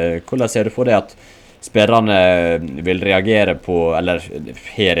 Hvordan ser du for deg at spillerne vil reagere på, eller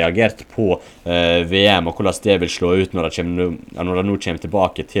har reagert på VM, og hvordan det vil slå ut når de nå kommer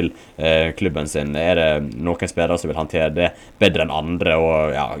tilbake til klubben sin? Er det noen spillere som vil håndtere det bedre enn andre, og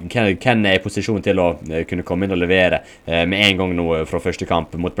hvem er i posisjon til å kunne komme inn og levere med en gang nå fra første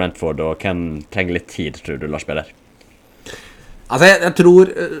kamp mot Brentford, og hvem trenger litt tid, tror du, Lars Peder? Altså, jeg tror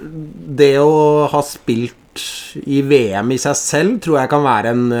det å ha spilt i VM i seg selv tror jeg kan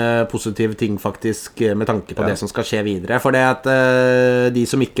være en positiv ting faktisk, med tanke på det som skal skje videre, for det at de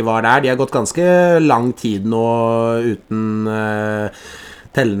som ikke var der, de har gått ganske lang tid nå uten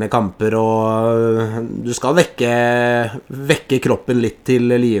tellende kamper, og du skal vekke kroppen litt til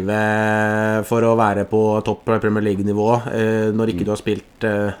live for å være på topp Premier League-nivå når ikke du har spilt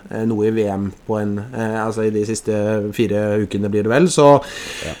noe i VM på altså i de siste 4 ukene blir det vel, så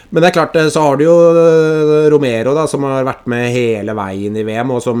men det er klart, så har du jo Romero da, som har vært med hele veien i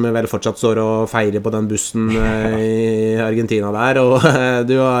VM, og som vel fortsatt står og feirer på den bussen i Argentina der, og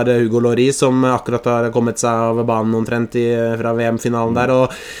du har Hugo Lloris som akkurat har kommet seg av banen omtrent fra VM-finalen der, og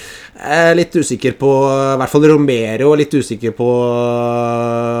jeg er litt usikker på, i hvert fall Romero, og litt usikker på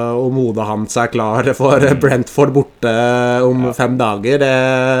om hodet hans er klar for Brentford borte om 5 dager.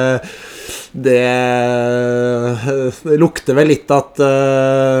 Det lukter vel litt at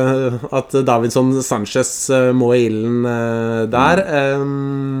Davinson Sanchez må i ilden der.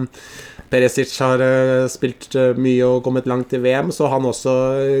 Perisic har spilt mye og kommet langt i VM, så han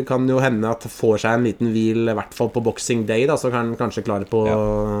også kan jo hende at får seg en liten hvil, i hvert fall på Boxing Day, da, så kan han kanskje klare på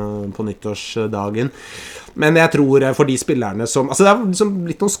nyttårsdagen. Men jeg tror for de spillerne som altså det er liksom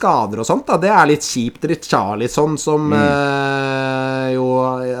litt noen skader og sånt da. Det er litt kjipt. Richarlison som jo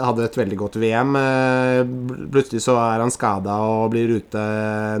hadde et veldig godt VM, plutselig så er han skadet og blir ute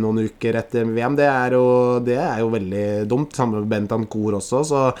noen uker etter VM. Det er jo veldig dumt. Samme med Bentancur også,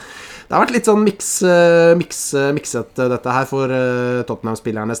 så det har vært litt sånn mikset dette her for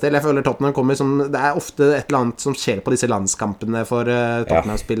Tottenham-spillernes del. Jeg føler Tottenham kommer som det er ofte et eller annet som skjer på disse landskampene for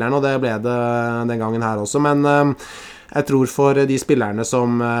Tottenham-spillerne, og det ble det den gangen her også. Men jeg tror for de spillerne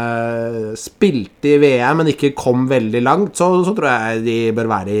som spilte i VM, men ikke kom veldig langt, så tror jeg de bør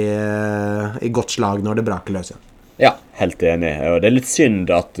være i godt slag når det braker løs igjen. Ja, helt enig. Og det er litt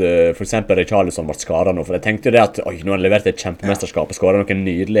synd at for eksempel Richarlison ble skadet nå, for jeg tenkte jo det at nå har han levert et kjempemesterskap og skåret noen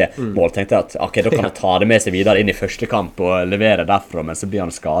nydelige mål. Tenkte jeg at ok, da kan han ta det med seg videre inn i første kamp og levere derfra, men så blir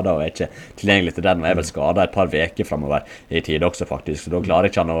han skadet og er ikke tilgjengelig til den, og er vel skadet et par veker fremover i tid også faktisk, så da klarer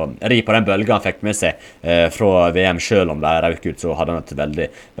ikke han å ri på den bølgen han fikk med seg fra VM. Selv om det røk ut, så hadde han et veldig,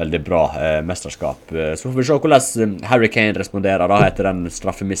 veldig bra mesterskap. Så får vi se hvordan Harry Kane responderer da etter den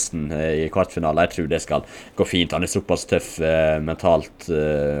straffemissen i kvartfinalen. Jeg tror det skal gå fint. Han er såpass tøff mentalt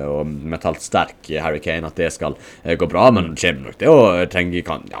og mentalt sterk, Harry Kane, at det skal gå bra, men kommer nok det å trenge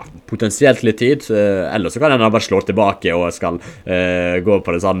potensielt litt tid, eller så kan han bare slå tilbake og skal gå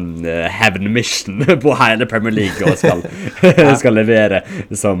på det sånn heaven mission på hele Premier League og skal levere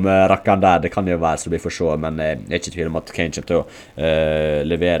som rakkeren der. Det kan jo være, så vi får se, men jeg er ikke i tvil om at Kane kommer til å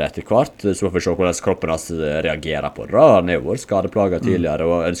levere etter hvert, så får vi se hvordan kroppen hans reagerer på det da. Han er jo vært skadeplaget tidligere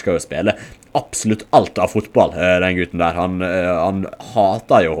og ønsker å spille absolutt alt av fotball, den gutten der. Han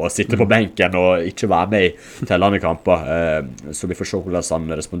hater jo å sitte på benken og ikke være med i tellende kamper, så vi får se hvordan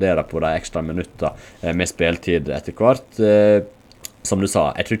han responderer på de ekstra minutter med spiltid etter hvert. Som du sa,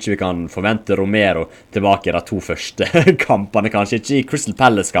 jeg tror ikke vi kan forvente Romero tilbake i de 2 første kampene, kanskje ikke i Crystal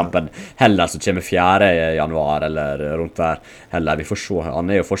Palace-kampen heller, som kommer 4. januar eller rundt der heller. Vi får se, han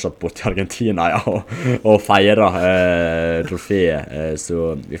er jo fortsatt borte i Argentina og feirer trofeet,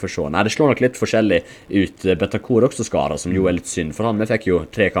 så vi får se. Nei, det slår nok litt forskjellig ut. Bentancur også skadet, som jo er litt synd, for han fikk jo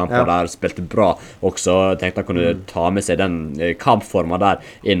 3 kamper der, spilte bra også, tenkte han kunne ta med seg den kampformen der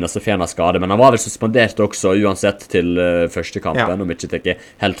inn, og så fikk han skade, men han var vel suspendert også uansett til første kampen, ikke tenker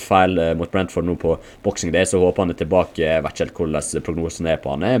helt feil mot Brentford nå på Boxing Day, så håper han er tilbake. Jeg vet ikke helt hvordan prognosen er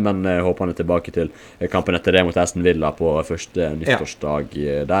på han men håper han er tilbake til kampen etter det mot Aston Villa på første nyttårsdag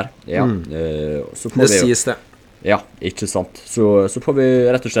der. Ja, så får det sies det. Ja, ikke sant. Så får vi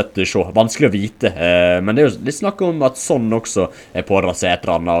rett og slett se. Vanskelig å vite, men det er jo litt snakk om at sånn også er pådra seg et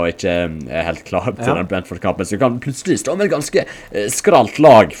eller annet og ikke er helt klar til den Brentford-kampen, så vi kan plutselig stå med et ganske skralt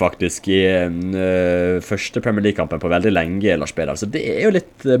lag faktisk i første Premier League-kampen på veldig lenge, Lars Peder, så det er jo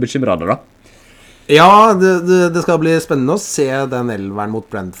litt bekymrende da. Ja, det skal bli spennende å se den elveren mot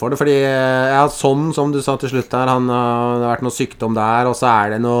Brentford, fordi sånn som du sa til slutt her, det har vært noe sykdom der, og så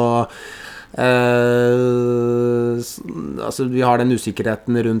er det noe altså vi har den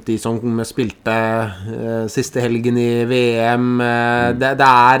usikkerheten rundt de som spilte siste helgen i VM. Det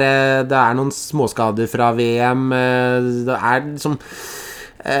er noen småskader fra VM. Det er liksom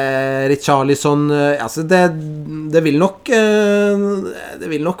Richarlison, altså det vil nok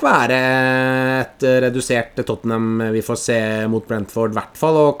være et redusert Tottenham vi får se mot Brentford i hvert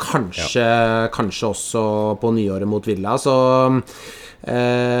fall, og kanskje også på nyåret mot Villa, så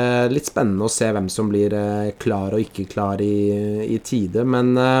litt spennende å se hvem som blir klar og ikke klar i tide,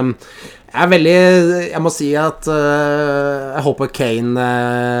 men jeg må si at jeg håper Kane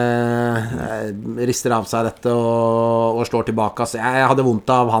rister av seg dette og slår tilbake. Altså, jeg hadde vondt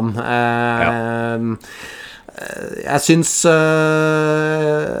av han. Jeg synes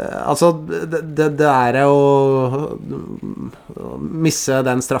altså det er å misse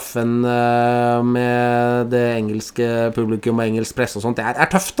den straffen med det engelske publikum og engelsk presse og sånt, det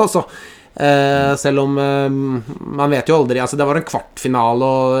er tøft altså. Selv om man vet jo aldri, altså det var en kvartfinale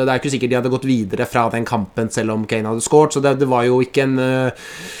og det er ikke sikkert de hadde gått videre fra den kampen selv om Kane hadde scoret, så det var jo ikke en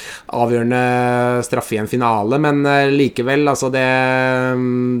avgjørende straffe i en finale, men likevel, altså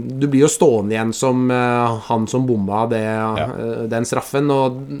du blir jo stående igjen som han som bomma den straffen,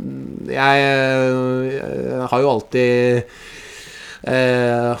 og jeg har jo alltid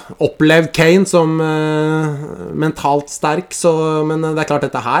opplevd Kane som mentalt sterk, men det klart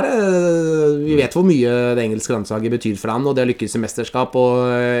dette her vi vet hvor mye det engelske landslaget betyr for han, og det å lykkes i mesterskap, og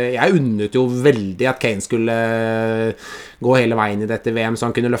jeg unnet jo veldig at Kane skulle gå hele veien i dette VM så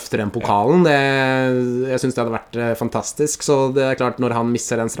han kunne løfte den pokalen. Jeg synes det hadde vært fantastisk, så det klart når han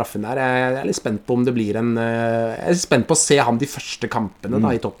misser den straffen der, jeg litt spent på om det blir jeg spent på å se han de første kampene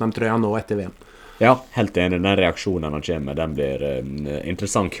da, i Tottenham-trøya nå etter VM. Ja, helt enig. Den reaksjonen han kommer med, den blir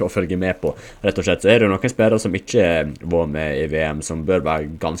interessant å følge med på. Rett og slett så det jo noen spillere som ikke var med i VM, som bør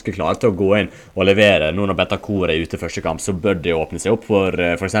være ganske klare til å gå inn og levere. Nå når Bentancur ute første kamp, så bør det åpne seg opp for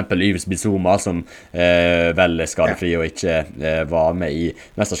eksempel Yves Bissouma, som vel skadefri og ikke var med i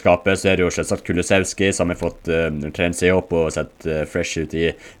mesterskapet. Så det jo selvsagt Kulusevski, som har fått trent seg opp og sett fresh ut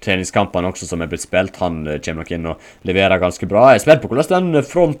i treningskampene også, som blitt spilt. Han kommer nok inn og leverer ganske bra. Jeg er spent på hvordan den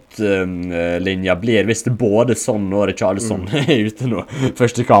frontlinja blir, hvis det både sånn og Richarlison ute nå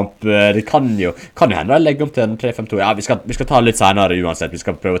første kamp. Det kan jo hende jeg legger om til en 3-5-2. Ja, vi skal ta litt senere uansett. Vi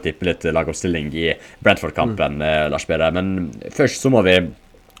skal prøve å tippe litt lagoppstilling i Brentford-kampen, Lars Peder. Men først så må vi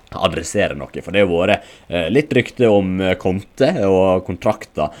adressere noe, for det har vært litt rykte om Conte og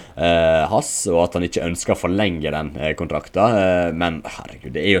kontrakta hans, og at han ikke ønsker å forlenge den kontrakta, men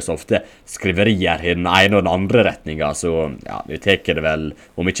herregud, det jo så ofte skriverier i den ene og den andre retninga, så ja, vi teker det vel,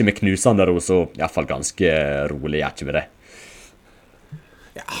 om ikke med knusende ro, så i hvert fall ganske rolig, ikke med det.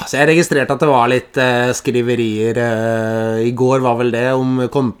 Ja, så jeg registrerte at det var litt skriverier i går var vel det om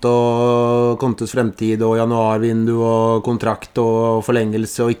Contes fremtid og januarvindu og kontrakt og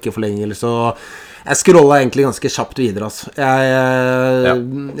forlengelse og ikke forlengelse, og jeg scrollet egentlig ganske kjapt videre altså.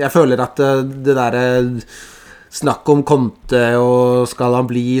 Jeg føler at det der snakk om Conte og skal han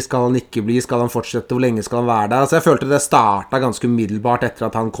bli, skal han ikke bli, skal han fortsette, hvor lenge skal han være der, altså jeg følte det startet ganske umiddelbart etter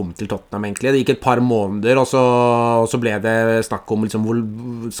at han kom til Tottenham egentlig. Det gikk et par måneder, og så ble det snakk om liksom, hvor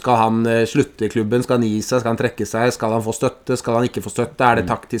skal han slutte i klubben, skal han gi seg, skal han trekke seg, skal han få støtte, skal han ikke få støtte,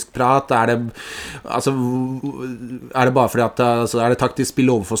 det taktisk prat, det bare fordi at altså, det taktisk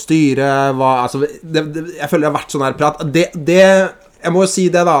spill overfor styret, jeg føler det har vært sånn her prat, jeg må jo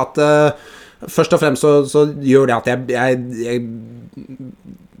si det da, at først og fremst så gjør det at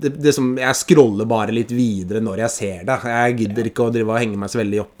jeg scroller bare litt videre når jeg ser det. Jeg gidder ikke å drive og henge meg så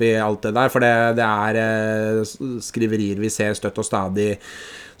veldig opp i alt det der, for det skriverier vi ser støtt og stadig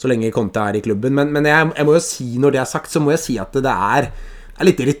så lenge Conte i klubben. Men jeg må jo si, når det sagt, så må jeg si at det er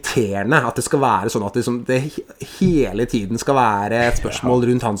litt irriterende at det skal være sånn at det hele tiden skal være et spørsmål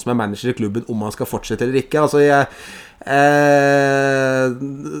rundt han som manager i klubben om han skal fortsette eller ikke. Altså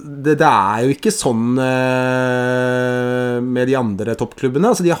det jo ikke sånn med de andre toppklubbene.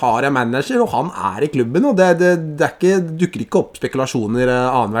 Altså de har en manager, og han i klubben, og det dukker ikke opp spekulasjoner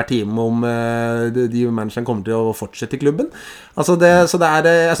annenhver time om de manageren kommer til å fortsette i klubben. Altså så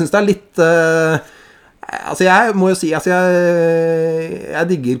jeg synes det litt altså jeg må jo si altså jeg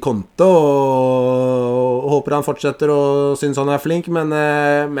digger Conte og håper han fortsetter og synes han flink, men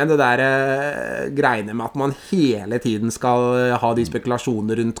det der greiene med at man hele tiden skal ha de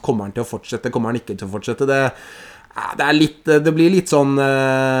spekulasjoner rundt kommer han til å fortsette, kommer han ikke til å fortsette, det blir litt sånn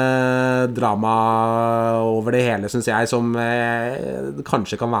drama over det hele, synes jeg, som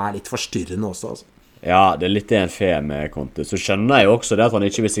kanskje kan være litt forstyrrende også, altså. Ja, det litt en fe med Conte. Så skjønner jeg jo også det at han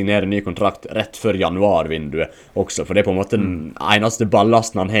ikke vil signere ny kontrakt rett før januarvinduet også, for det på en måte den eneste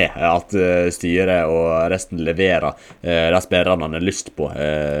ballasten han har, at styret og resten leverer de spillerne han har lyst på.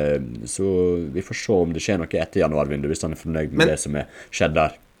 Så vi får se om det skjer noe etter januarvinduet, hvis han fornøyd med det som skjedd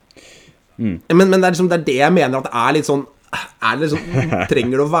der. Men det liksom, det det jeg mener at det litt sånn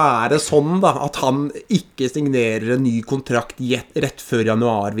trenger det å være sånn da, at han ikke signerer en ny kontrakt rett før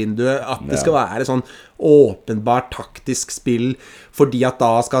januarvinduet, at det skal være sånn åpenbart taktisk spill, fordi at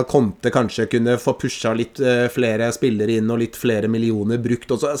da skal Conte kanskje kunne få pusha litt flere spillere inn og litt flere millioner brukt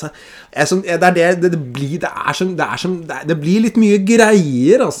også. Altså, det blir litt mye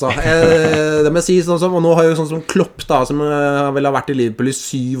greier, altså. Det må jeg si, sånn som, og nå har jo sånn som Klopp da, som vel har vært i Liverpool i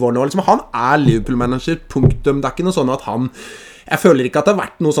 7 år nå, liksom, han Liverpool-manager, punktum. Det ikke noe sånn at jeg føler ikke at det har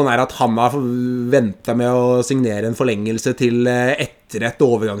vært noe sånn her at han har ventet med å signere en forlengelse til etter et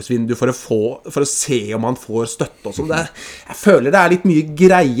overgangsvindu for å se om han får støtte og sånn. Jeg føler det litt mye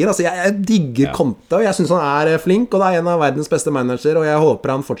greier. Altså, jeg digger Conte, og jeg synes han flink, og det en av verdens beste manager, og jeg håper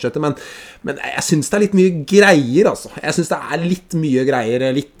han fortsetter, men jeg synes det litt mye greier, altså. Jeg synes det litt mye greier,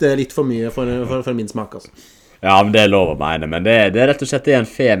 litt for mye for min smak, altså. Ja, men det lov å mene, men det rett og slett en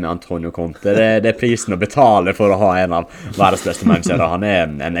fe med Antonio Conte. Det prisen å betale for å ha en av verdens beste managere. Han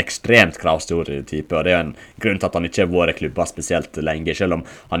en ekstremt kravstor type, og det en grunn til at han ikke har vært klubba spesielt lenge, selv om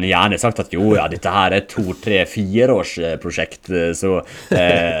han gjerne har sagt at jo, ja, dette her 2, 3, 4 års prosjekt, så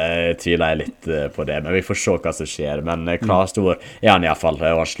tviler jeg litt på det, men vi får se hva som skjer. Men kravstor han I hvert fall,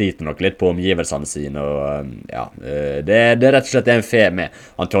 og han sliter nok litt på omgivelsene sine, og ja, det rett og slett en fe med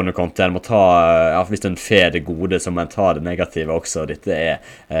Antonio Conte. Han må ta, ja, hvis en fe det gode, så må en ta det negative også. Dette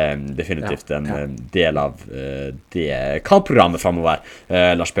definitivt en del av det kampprogrammet fremover,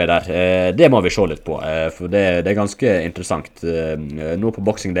 Lars Peder. Det må vi se litt på, for det ganske interessant. Nå på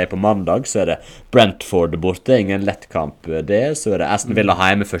Boxing Day på mandag så det Brentford borte, ingen lett kamp det. Så det Aston Villa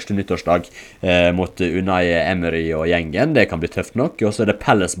hjemme første nyttårsdag mot Unai Emery og gjengen. Det kan bli tøft nok. Og så det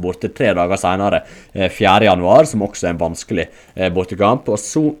Palace borte 3 dager senere, 4. januar, som også en vanskelig bortekamp. Og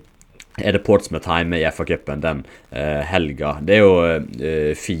så det Portsmouth hjemme I FA-cupen den helga. Det jo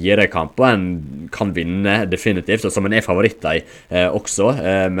 4 kamper en kan vinne definitivt, og som en favoritt I også.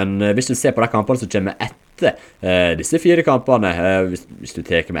 Men hvis du ser på de kampene så kommer etter disse 4 kampene, hvis du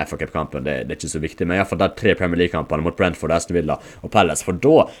teker med FA-cup-kampen, det ikke så viktig, men I hvert fall der 3 Premier League-kampene mot Brentford, Aston Villa og Palace, for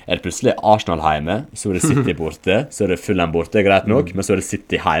da det plutselig Arsenal hjemme, så det City borte, så det Fulham borte, greit nok, men så det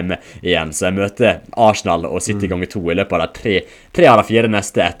City hjemme igjen. Så jeg møter Arsenal og City ganger 2 I løpet av de 3 av de 4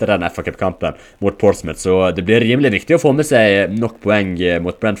 neste etter den FA-cup-kampen mot Portsmouth, så det blir rimelig viktig å få med seg nok poeng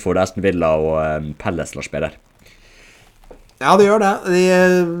mot Brentford, Aston Villa og Palace, Lars Peder. Ja, det gjør det.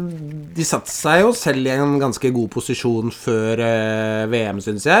 De satte seg jo selv I en ganske god posisjon før VM,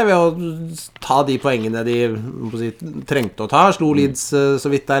 synes jeg, ved å ta de poengene de trengte å ta. Slo Leeds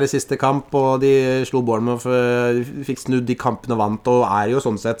så vidt der I siste kamp, og de slo Bournemouth, fikk snudd de kampene og vant, og jo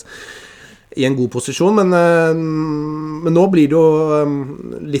sånn sett I en god posisjon, men nå blir det jo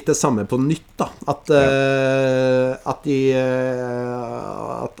litt det samme på nytt da,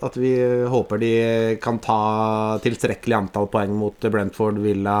 at vi håper de kan ta tilstrekkelig antall poeng mot Brentford,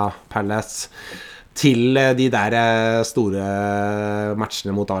 Villa, Palace til de der store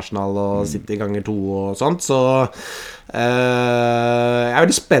matchene mot Arsenal og City ganger 2 og sånt, så jeg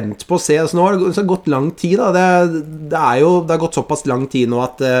veldig spent på å se, altså nå har det gått lang tid da, det har gått såpass lang tid nå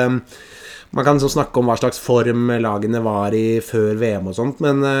at man kan snakke om hva slags form lagene var I før VM og sånt,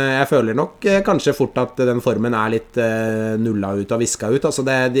 men jeg føler nok kanskje fort at den formen litt nulla ut og visket ut. Altså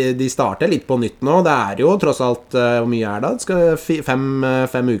de starter litt på nytt nå. Det jo tross alt, hvor mye det? Det skal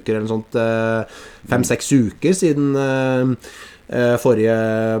 5 uker eller sånt, 5-6 uker siden forrige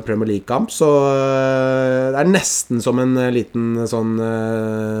Premier League-kamp, så det nesten som en liten sånn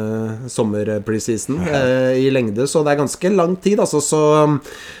sommer-preseason I lengde, så det ganske lang tid, altså, så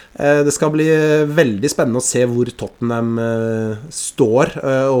det skal bli veldig spennende å se hvor Tottenham står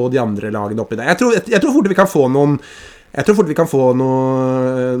og de andre lagene oppi der. Jeg tror fort vi kan få noen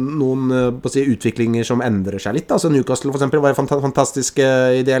på å si, utviklinger som endrer seg litt. Altså Newcastle for eksempel var fantastiske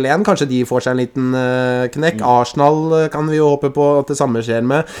I del 1. Kanskje de får seg en liten knekk. Arsenal kan vi jo håpe på at det samme skjer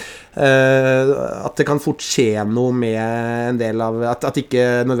med. At det kan fort skje noe med en del av at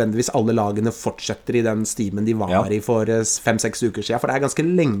ikke nødvendigvis alle lagene fortsetter I den stimen de var I for 5-6 uker siden, for det ganske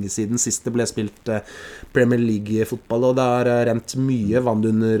lenge siden sist det ble spilt Premier League-fotball, og det har rent mye vann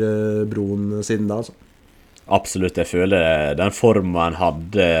under broen siden da, altså. Absolutt, jeg føler den formen han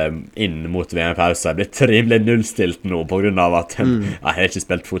hadde inn mot VM-pause har blitt rimelig nullstilt nå på grunn av at jeg har ikke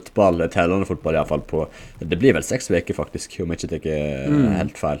spilt fotball, tellende fotball I hvert fall på, det blir vel 6 veker faktisk, om jeg ikke tenker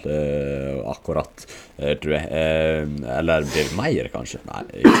helt feil akkurat, tror jeg, eller blir det mer kanskje? Nei,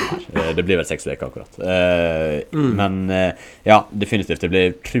 ikke mer, det blir vel 6 veker akkurat, men ja, definitivt, det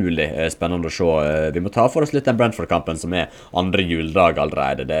blir utrolig spennende å se. Vi må ta for oss litt den Brentford-kampen som andre juledag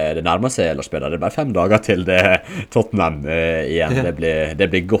allerede, det nærmer seg Lars Peder, det bare 5 dager til det Tottenham igjen, det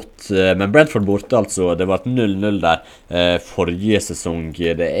blir godt, men Brentford borte altså, det var et 0-0 der forrige sesong,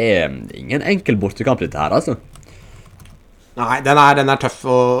 det ingen enkel bortekamp dette her altså. Nei, den tøff,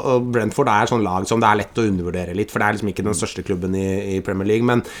 og Brentford sånn lag som det lett å undervurdere litt, for det liksom ikke den største klubben I Premier League,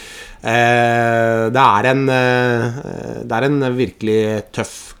 men det en virkelig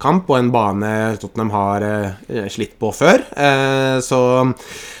tøff kamp, og en bane Tottenham har slitt på før, så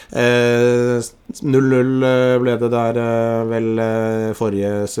 0-0 ble det der vel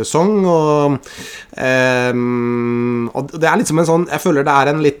forrige sesong, og det liksom en sånn, jeg føler det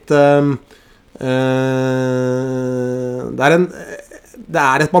en litt det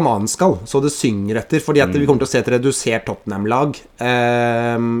et bananskall, så det synger etter, fordi at vi kommer til å se et redusert Tottenham-lag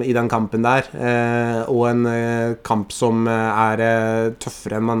I den kampen der, og en kamp som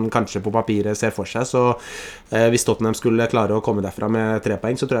tøffere enn man kanskje på papiret ser for seg, så hvis Tottenham skulle klare å komme derfra med 3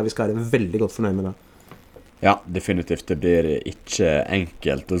 poeng, så tror jeg vi skal være veldig godt fornøyd med det. Ja, definitivt. Det blir ikke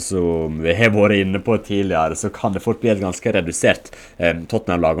enkelt, og som vi har vært inne på tidligere, så kan det fort bli et ganske redusert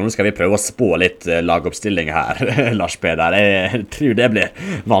Tottenham-lag. Og nå skal vi prøve å spå litt lagoppstilling her, Lars Peder. Jeg tror det blir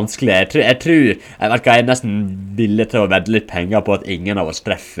vanskelig. Jeg er nesten villig til å vedde litt penger på at ingen av oss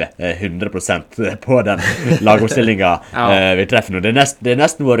treffer 100% på den lagoppstillingen vi treffer nå. Det er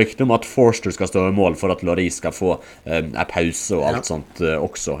nesten vår rykte om at Forster skal stå i mål for at Lloris skal få en pause og alt sånt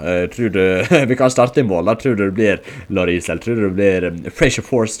også. Tror du vi kan starte i mål da? Tror du det blir Lloris, eller tror du det blir Fraser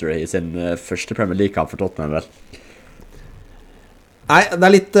Forster i sin første Premier League-kamp for Tottenham, vel? Nei, det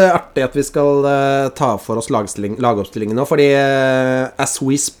er litt artig at vi skal ta for oss lagoppstillingen nå, fordi as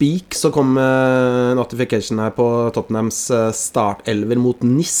we speak så kom notification her på Tottenhams startelver mot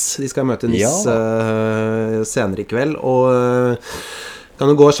Nice. De skal møte Nice senere i kveld, og kan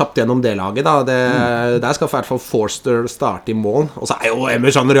du gå kjapt gjennom det laget da. Der skal i hvert fall Forster starte i mål. Og så er jo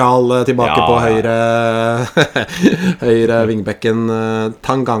Emerson Real tilbake på høyre vingbekken.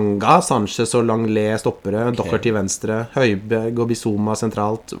 Tanganga, Sanchez og Langley stoppere. Doherty til venstre. Høibjerg og Bissouma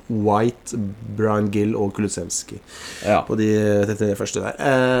sentralt. White, Brian Gill og Kulusevski på de første der.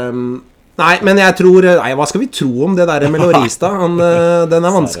 Nei, men jeg tror hva skal vi tro om det der med Lloris da? Den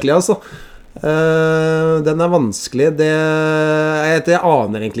er vanskelig, altså. Den er vanskelig. Jeg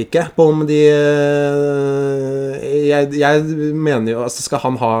aner egentlig ikke på om de jeg mener jo, altså, skal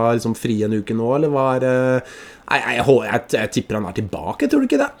han ha liksom fri en uke nå, eller var jeg tipper han er tilbake, tror du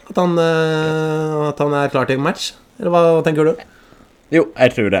ikke det? At han er klar til match? Eller hva tenker du? Jo,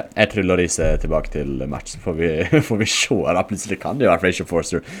 jeg tror det. Jeg tror Lloris er tilbake til match. Så får vi se da. Plutselig kan det jo være Fraser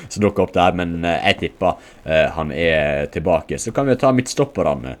Forster som dukker opp der, men jeg tipper han er tilbake. Så kan vi ta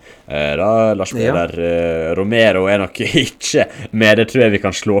midtstopperne. Da Lars Peder Romero er nok ikke med. Det tror jeg vi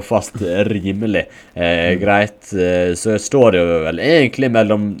kan slå fast rimelig greit. Så står det jo vel egentlig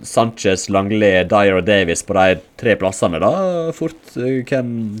mellom Sanchez, Langley, Dyer og Davis på de 3 plassene da. Fort,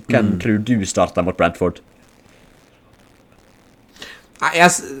 hvem tror du starter mot Brentford?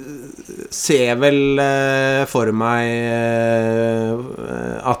 Jeg ser vel for meg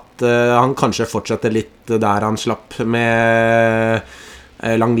at han kanskje fortsetter litt der han slapp, med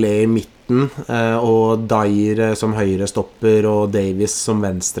Langley i midten og Dyer som høyre stopper og Davis som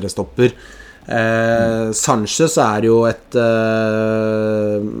venstre stopper. Sanchez er jo et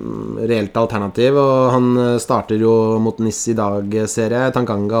reelt alternativ, og han starter jo mot Nice i dag, ser jeg.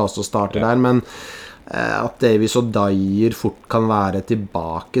 Tanganga også starter der, men at Davis og Dyer fort kan være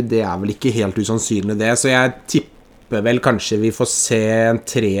tilbake, det er vel ikke helt usannsynlig det, så jeg tipper vel kanskje vi får se en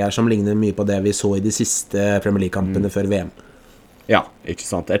treer som ligner mye på det vi så i de siste Premier League-kampene før VM. Ja, ikke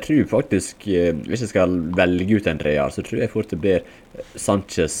sant. Jeg tror faktisk, hvis jeg skal velge ut en treer, så tror jeg fort det blir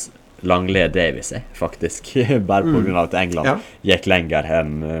Sanchez, Langley, Davis, faktisk. Bare på grunn av at England gikk lenger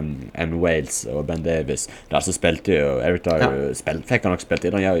enn Wales og Ben Davis. Der så spilte jo Eric Dyer, fikk han nok spilt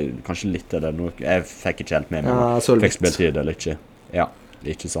i den, kanskje litt eller noe. Jeg fikk ikke helt med meg, fikk spilt i det eller ikke. Ja,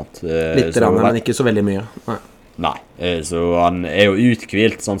 ikke sant. Litt rann, men ikke så veldig mye. Nei, så han er jo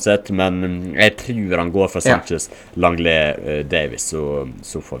utkvilt sånn sett, men jeg tror han går for Sanchez, Langley, Davis,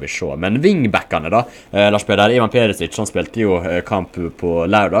 så får vi se. Men wingbackene da, Lars Peder, Ivan Perisic, han spilte jo kamp på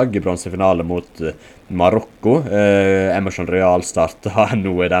lørdag, bronsefinale mot Marokko. Emerson Real startet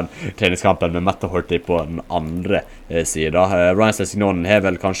nå i den treningskampen med Matt Doherty på den andre siden. Ryan Sessegnon har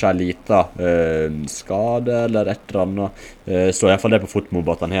vel kanskje en liten skade eller et eller annet. Så i hvert fall det på fotmob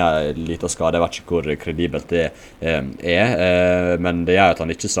at han har en liten skade. Jeg vet ikke hvor kredibelt det men det gjør at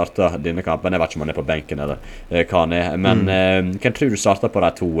han ikke starter denne kampen. Jeg vet ikke om han er på benken eller hva han er. Men hvem tror du starter på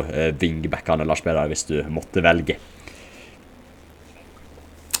de 2 wingbackene, Lars Peder, hvis du måtte velge?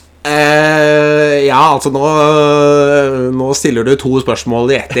 Ja, altså nå stiller du 2 spørsmål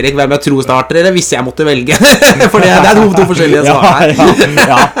i ett, Erik. Hvem jeg tror starter, eller hvis jeg måtte velge? For det er 2 forskjellige svar her.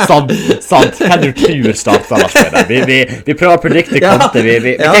 Ja, sant. Hvem du tror starter, Lars Peder? Vi prøver å predikte Conte.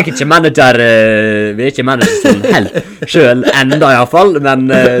 Vi er ikke manager, vi er ikke manager sånn helt selv enda i hvert fall, men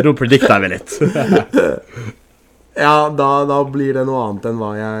nå predikter vi litt. Ja, da blir det noe annet enn hva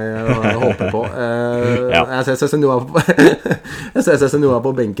jeg håper på. Jeg ser Sessegnon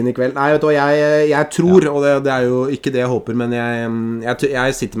på benken i kveld. Nei, vet du hva, jeg tror, og det er jo ikke det jeg håper, men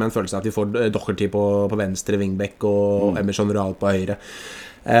jeg sitter med en følelse av at vi får Doherty på venstre wingback og Emerson Real på høyre.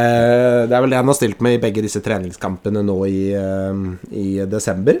 Det er vel det han har stilt med i begge disse treningskampene nå i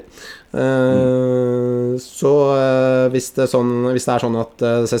desember. Så hvis det er sånn at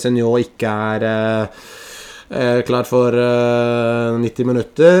Sessegnon ikke er Klar for 90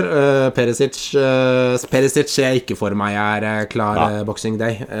 minutter. Perisic ser jeg ikke for meg klar Boxing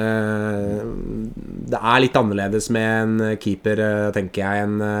Day. Det litt annerledes med en keeper, tenker jeg,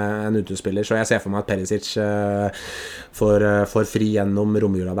 en utespiller. Så jeg ser for meg at Perisic får fri gjennom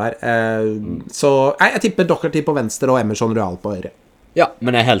romjula der. Så jeg tipper Doherty på venstre og Emerson Royal på høyre. Ja,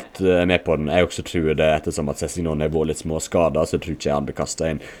 men jeg helt med på den. Jeg også tror det, ettersom at Sessignon var litt småskadet, så tror ikke jeg hadde kastet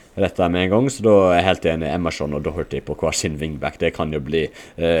inn rett der med en gang, så da jeg helt enig Emerson og Doherty på hver sin wingback. Det kan jo bli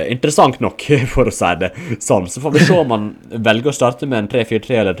interessant nok, for å si det sånn. Så får vi se om man velger å starte med en 3-4-3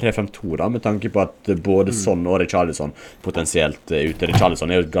 eller 3-5-2 da, med tanke på at både Son og Richarlison potensielt ute.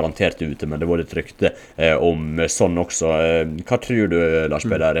 Richarlison jo garantert ute, men det var litt rykte om Son også. Hva tror du, Lars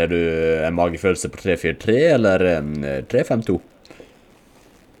Peder? Du en magefølelse på 3-4-3 eller 3-5-2?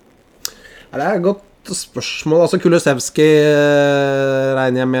 Det et godt spørsmål. Altså Kulusevski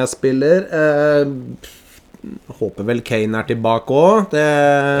regner jeg med spiller. Håper vel Kane tilbake også.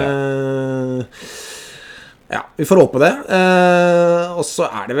 Ja, vi får håpe det. Og så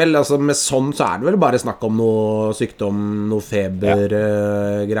det vel, altså med sånn så det vel bare snakk om noe sykdom, noe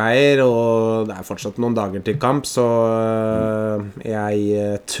febergreier, og det fortsatt noen dager til kamp, så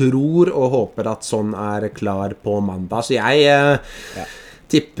jeg tror og håper at sånn klar på mandag. Så jeg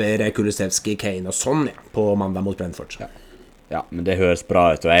tipper Kulusevski, Kane og sånn på mandag mot Brentford. Ja, men det høres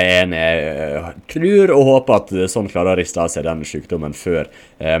bra ut, og jeg enig. Jeg tror og håper at sånn klarer å riste av seg den sykdommen før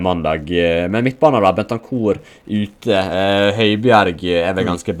mandag. Men midtbanen da, Bentancur ute. Høibjerg vel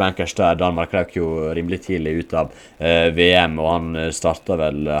ganske bankers der. Danmark røk jo rimelig tidlig ut av VM, og han startet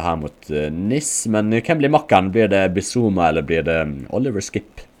vel her mot Nice. Men hvem blir makkeren? Blir det Bissouma, eller blir det Oliver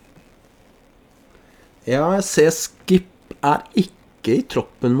Skip? Ja, jeg ser Skip ikke i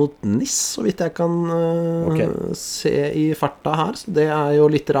troppen mot Nice, så vidt jeg kan se i farta her. Så det jo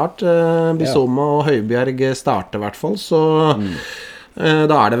litt rart. Bissouma og Høibjerg starter I hvert fall, så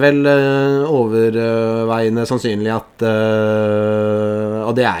da det vel overveiende sannsynlig at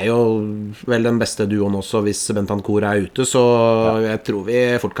og det jo vel den beste duoen også hvis Bentancur ute, så jeg tror vi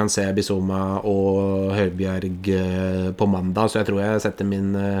fort kan se Bissouma og Høibjerg på mandag, så jeg tror jeg setter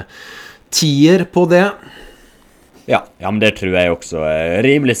min 10er på det. Ja, men det tror jeg også.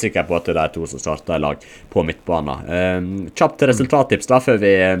 Rimelig sikker på at det to som starter I lag på midtbanen. Kjapt resultattips da, før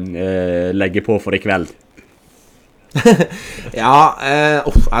vi legger på for I kveld. Ja,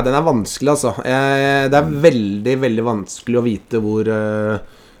 den vanskelig altså. Det veldig, veldig vanskelig å vite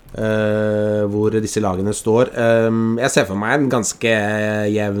hvor disse lagene står. Jeg ser for meg en ganske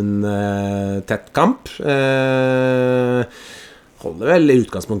jevn, tett kamp. Holder vel I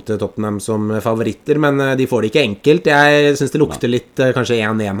utgangspunktet Tottenham som favoritter, men de får det ikke enkelt. Jeg synes det lukter litt kanskje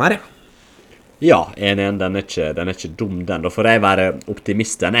 1-1 her. Ja, 1-1, den ikke dum den. Da får jeg være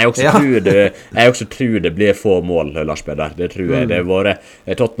optimisten. Jeg også tror det blir få mål, Lars Peder. Det tror jeg. Det var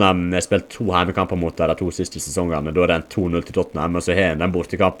Tottenham spilt 2 heimekamper mot de 2 siste sesongene. Da det 2-0 til Tottenham, og så har den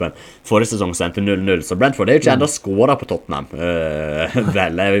bortekampen forrige sesong sendt 0-0. Så Brentford jo ikke enda skåret på Tottenham.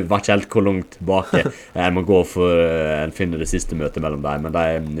 Vel, jeg var ikke helt hvor langt tilbake jeg må gå for en finne det siste møtet mellom dem, men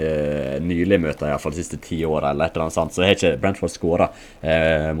de nylige møter I hvert fall de siste 10 år eller et eller annet sånt, så har ikke Brentford skåret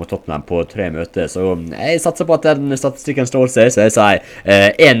mot Tottenham på 3 møter. Så jeg satser på at den statistikken står seg, så jeg sier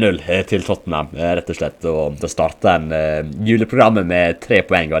 1-0 til Tottenham, rett og slett. Og da starter en juleprogrammet med 3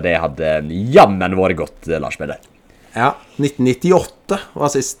 poeng, og det hadde jammen vært godt, Lars Peder. Ja, 1998 var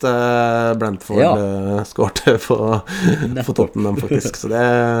sist Brentford skårte på Tottenham faktisk, så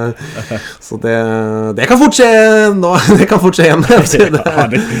det kan fort skje nå. Det kan fort skje igjen.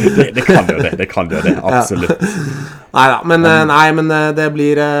 Det kan jo det, absolutt. Men det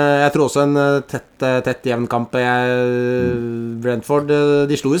blir jeg tror også en tett jevn kamp. Brentford,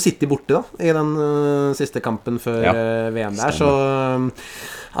 de slo jo City borte da I den siste kampen før VM der, så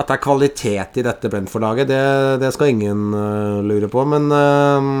at det kvalitet I dette Brentford-laget, det skal ingen lure på, men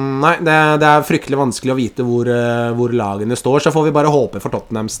nei, det fryktelig vanskelig å vite hvor lagene står, så får vi bare håpe for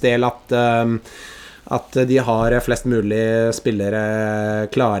Tottenhams del at de har flest mulig spillere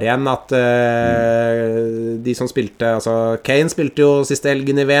klare igjen, at de som spilte, altså Kane spilte jo siste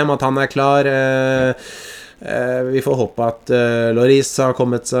helgen I VM, at han klar. Vi får håpe at Lloris har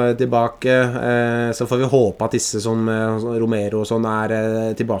kommet seg tilbake, så får vi håpe at disse som Romero og sånn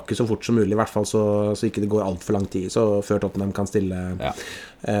tilbake så fort som mulig, I hvert fall så ikke det går alt for lang tid, så før Tottenham kan stille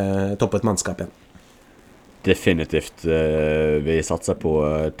toppet mannskap igjen. definitivt. Vi satser på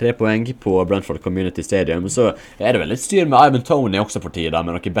 3 poeng på Brentford Community Stadium. Så det vel litt styr med Ivan Toney også for tiden,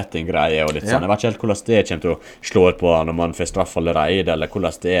 med noen betting-greier og litt sånn. Jeg vet ikke helt hvordan det kommer til å slå på når man får straff allerede, eller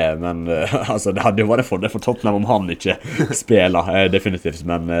hvordan det men altså, det hadde jo vært fordel for Tottenham om han ikke spiller, definitivt.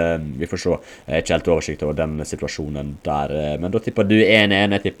 Men vi får se. Jeg har ikke helt oversikt over den situasjonen der. Men da tipper du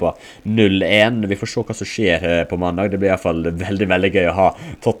 1-1, jeg tipper 0-1. Vi får se hva som skjer på mandag. Det blir i hvert fall veldig, veldig gøy å ha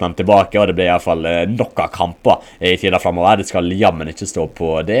Tottenham tilbake, og det blir i hvert fall nok av kamper i tiden fremover. Det skal jammen ikke stå på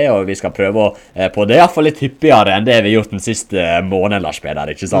det, og vi skal prøve på det i hvert fall litt hyppigere enn det vi har gjort den siste måneden, Lars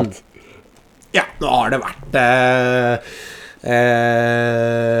Peder, ikke sant? Ja, nå har det vært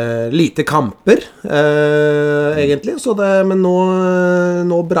lite kamper, egentlig, så men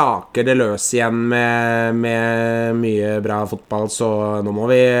nå braker det løs igjen med mye bra fotball, så nå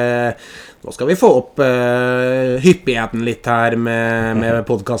skal vi få opp hyppigheten litt her med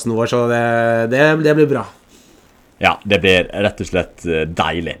podcasten vår, så det blir bra. Ja, det blir rett og slett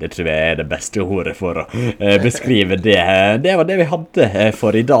deilig. Det tror jeg det beste ordet for å beskrive det. Det var det vi hadde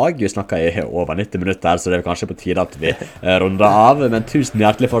for i dag. Vi snakket i over 90 minutter, så det kanskje på tide at vi runder av. Men tusen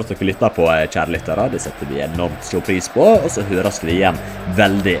hjertelig for at dere lytter på, kjære lyttere. Det setter vi enormt stor pris på, og så høres vi igjen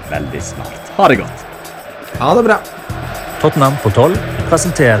veldig, veldig snart. Ha det godt. Ha det bra. Tottenham på 12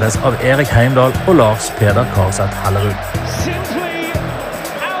 presenteres av Erik Heimdal og Lars Peder Karlseth Hellerud.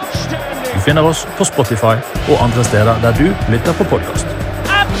 Du finner oss på Spotify og andre steder der du lytter på podcast.